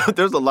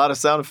lot of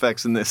sound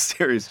effects in this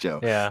series, Joe.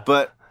 Yeah.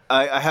 But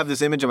I have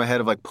this image in my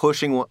head of like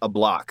pushing a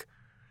block,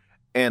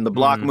 and the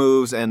block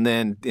moves, and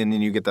then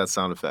you get that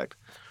sound effect.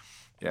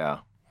 Yeah.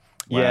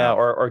 Yeah, Wow.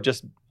 or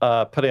just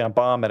putting a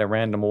bomb at a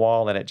random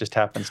wall and it just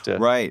happens to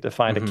Right. to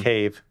find a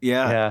cave.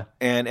 Yeah. Yeah.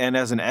 And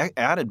as an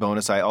added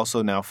bonus, I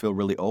also now feel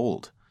really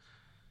old.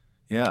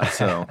 Yeah.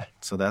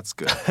 So that's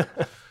good.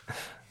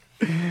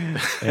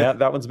 Yeah,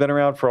 that one's been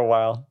around for a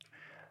while.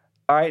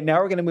 All right, now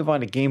we're going to move on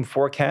to game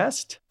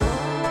forecast.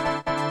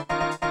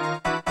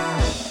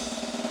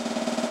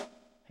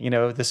 You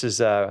know, this is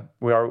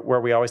where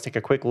we always take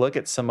a quick look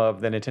at some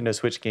of the Nintendo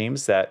Switch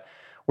games that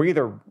were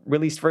either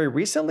released very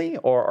recently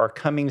or are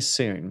coming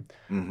soon.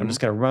 I'm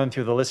just going to run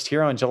through the list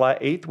here. On July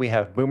 8th, we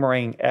have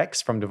Boomerang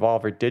X from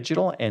Devolver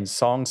Digital and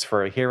Songs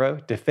for a Hero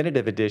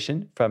Definitive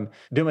Edition from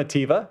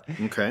Dumativa.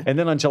 Okay. And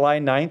then on July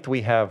 9th,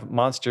 we have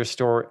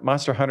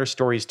Monster Hunter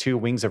Stories 2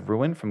 Wings of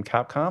Ruin from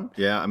Capcom.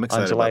 Yeah, I'm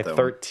excited On July about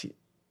that one. 13th.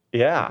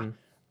 Yeah.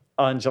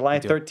 On July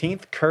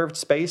 13th, Curved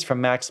Space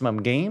from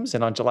Maximum Games.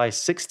 And on July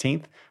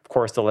 16th, of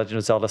course, The Legend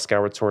of Zelda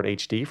Skyward Sword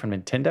HD from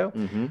Nintendo.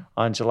 Mm-hmm.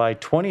 On July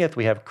 20th,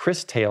 we have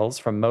Chris Tales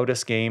from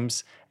Modus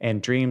Games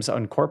and Dreams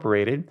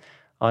Incorporated.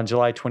 On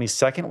July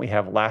 22nd, we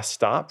have Last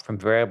Stop from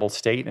Variable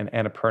State and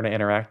Annapurna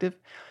Interactive.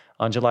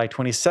 On July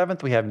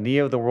 27th, we have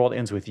Neo The World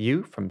Ends With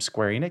You from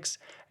Square Enix,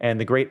 and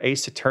The Great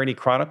Ace Attorney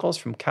Chronicles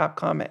from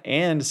Capcom,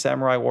 and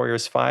Samurai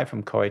Warriors 5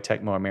 from Koei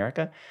Tecmo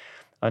America.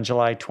 On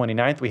July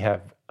 29th, we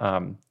have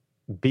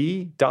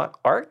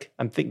B.Arc.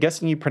 I'm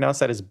guessing you pronounce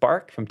that as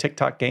Bark from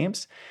TikTok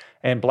Games,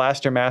 and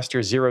Blaster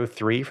Master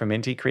 03 from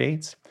Inti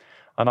Creates.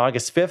 On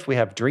August 5th, we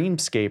have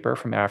Dreamscaper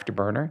from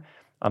Afterburner.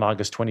 On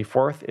August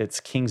 24th, it's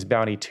King's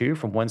Bounty 2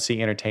 from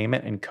 1C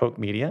Entertainment and Coke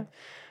Media.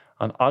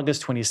 On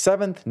August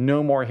 27th,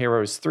 No More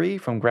Heroes 3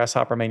 from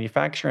Grasshopper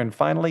Manufacture. And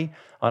finally,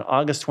 on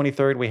August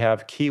 23rd, we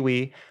have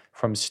Kiwi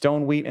from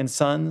Stone Wheat and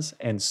Sons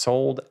and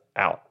Sold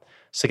Out.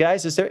 So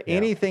guys, is there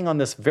anything on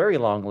this very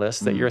long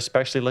list that you're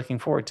especially looking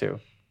forward to?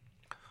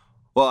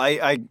 Well,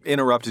 I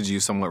interrupted you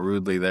somewhat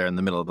rudely there in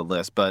the middle of the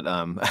list, but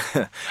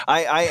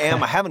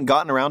I haven't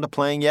gotten around to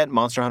playing yet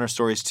Monster Hunter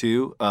Stories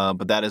 2,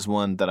 but that is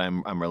one that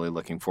I'm really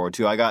looking forward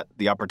to. I got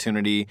the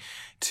opportunity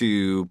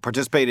to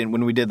participate in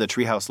when we did the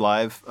Treehouse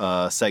Live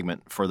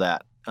segment for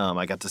that.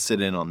 I got to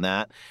sit in on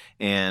that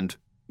and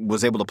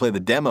was able to play the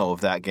demo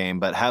of that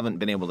game, but haven't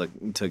been able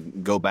to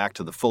go back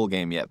to the full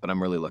game yet, but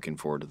I'm really looking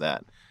forward to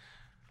that.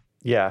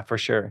 Yeah, for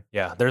sure.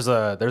 Yeah, there's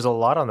a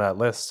lot on that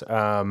list.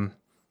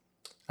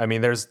 I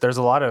mean, there's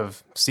a lot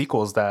of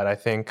sequels that I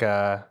think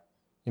a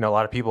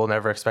lot of people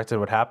never expected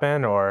would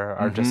happen or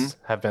are just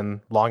have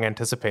been long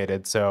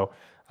anticipated. So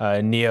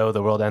Neo,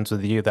 The World Ends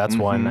With You, that's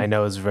one I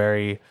know is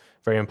very,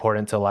 very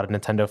important to a lot of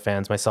Nintendo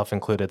fans, myself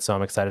included. So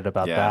I'm excited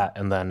about that.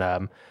 And then I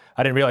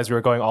didn't realize we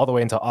were going all the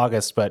way into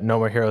August, but No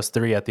More Heroes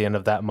 3 at the end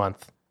of that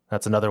month.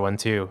 That's another one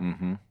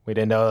too. We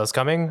didn't know it was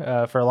coming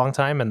for a long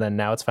time, and then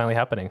now it's finally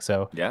happening.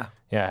 So yeah,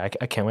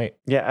 I can't wait.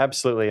 Yeah,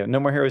 absolutely.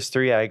 No More Heroes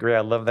 3, I agree. I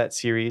love that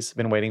series.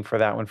 Been waiting for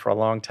that one for a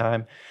long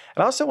time.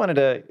 And I also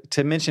wanted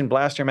to mention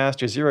Blaster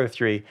Master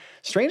 03.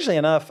 Strangely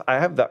enough, I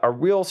have a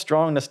real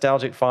strong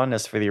nostalgic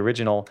fondness for the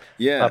original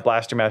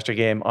Blaster Master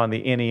game on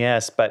the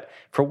NES. But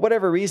for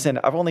whatever reason,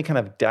 I've only kind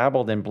of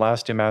dabbled in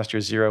Blaster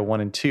Master 0, 1,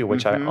 and 2,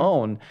 which I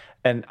own.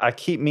 And I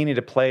keep meaning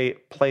to play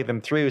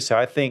them through. So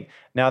I think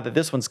now that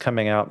this one's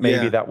coming out,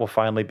 maybe that will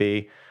finally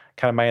be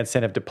kind of my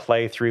incentive to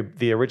play through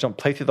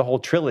the whole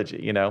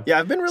trilogy, Yeah,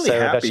 I've been really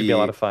happy that should be a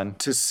lot of fun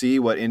to see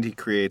what Inti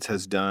Creates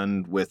has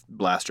done with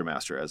Blaster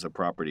Master as a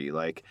property.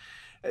 Like,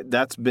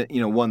 that's been,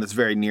 one that's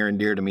very near and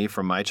dear to me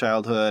from my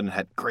childhood and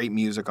had great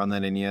music on that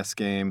NES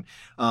game.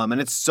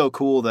 And it's so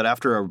cool that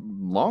after a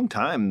long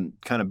time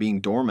kind of being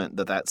dormant,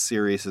 that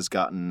series has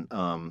gotten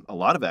a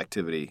lot of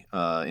activity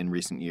in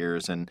recent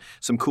years and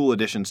some cool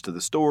additions to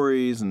the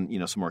stories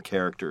and, some more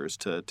characters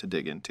to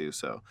dig into.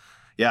 So,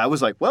 yeah, I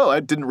was like, whoa, I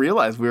didn't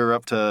realize we were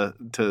up to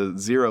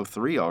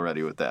 03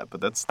 already with that,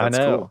 but that's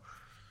cool.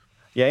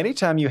 Yeah,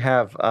 anytime you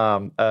have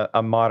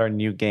a modern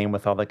new game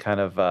with all the kind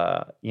of,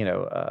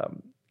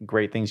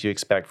 great things you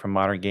expect from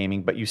modern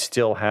gaming, but you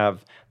still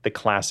have the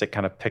classic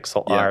kind of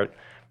pixel art.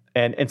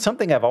 And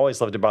something I've always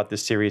loved about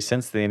this series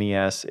since the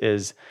NES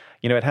is,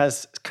 it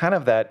has kind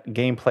of that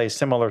gameplay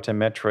similar to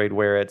Metroid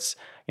where it's,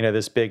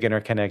 this big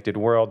interconnected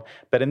world.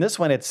 But in this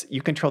one,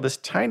 you control this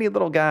tiny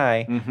little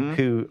guy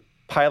who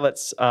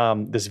pilots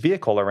this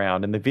vehicle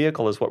around, and the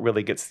vehicle is what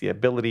really gets the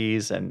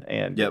abilities and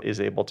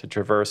is able to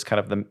traverse kind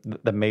of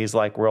the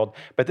maze-like world.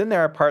 But then there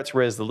are parts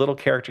where as the little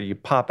character you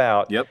pop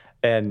out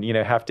and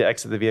have to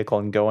exit the vehicle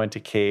and go into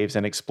caves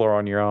and explore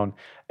on your own.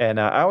 And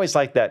I always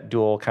like that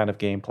dual kind of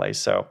gameplay.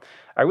 So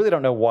I really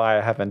don't know why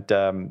I haven't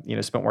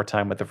spent more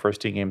time with the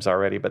first two games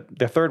already. But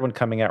the third one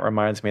coming out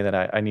reminds me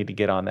that I need to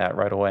get on that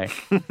right away.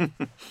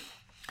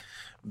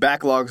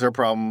 Backlogs are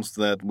problems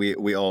that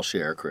we all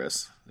share,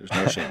 Chris. There's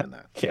no shame in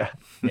that.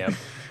 Yeah.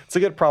 It's a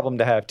good problem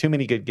to have. Too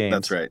many good games.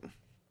 That's right.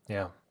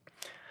 Yeah.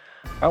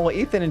 All right, well,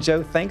 Ethan and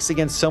Joe, thanks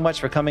again so much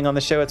for coming on the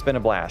show. It's been a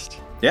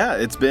blast. Yeah,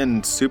 it's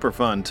been super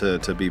fun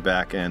to be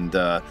back, and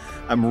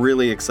I'm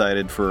really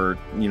excited for,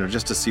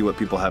 just to see what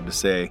people have to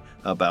say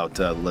about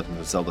Legend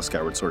of Zelda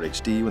Skyward Sword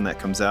HD when that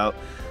comes out.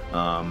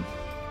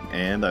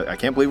 And I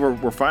can't believe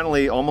we're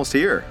finally almost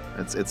here.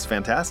 It's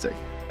fantastic.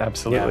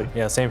 Absolutely.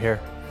 Yeah, same here.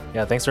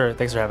 Yeah, thanks for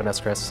having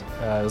us, Chris.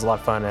 It was a lot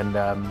of fun, and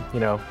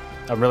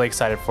I'm really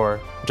excited for,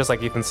 just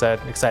like Ethan said,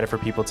 excited for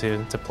people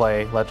to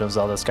play Legend of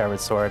Zelda Skyward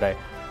Sword.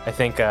 I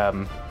think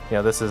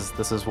this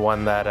is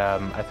one that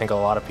I think a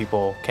lot of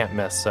people can't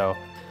miss. So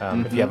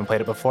if you haven't played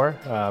it before,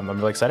 I'm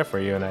really excited for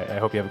you, and I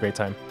hope you have a great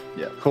time.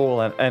 Yeah,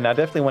 cool. And I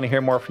definitely want to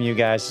hear more from you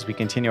guys as we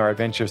continue our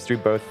adventures through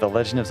both The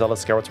Legend of Zelda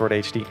Skyward Sword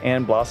HD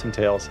and Blossom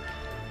Tales.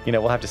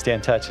 We'll have to stay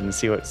in touch and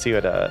see how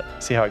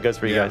it goes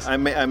for you guys. I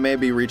may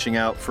be reaching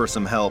out for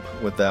some help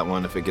with that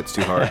one if it gets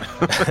too hard.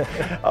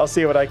 I'll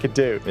see what I could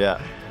do. Yeah.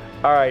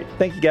 All right.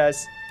 Thank you,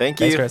 guys.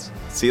 Thank you. Thanks, Chris.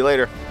 See you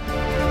later.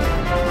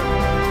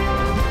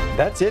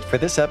 That's it for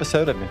this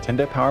episode of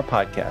Nintendo Power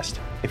Podcast.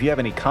 If you have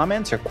any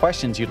comments or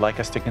questions you'd like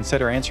us to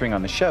consider answering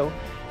on the show,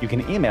 you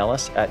can email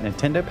us at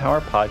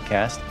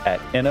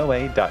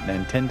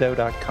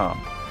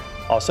nintendopowerpodcast@noa.nintendo.com.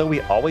 Also,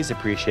 we always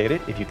appreciate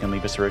it if you can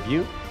leave us a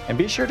review, and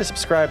be sure to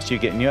subscribe so you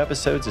get new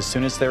episodes as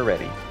soon as they're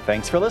ready.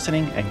 Thanks for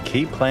listening, and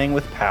keep playing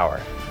with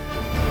power.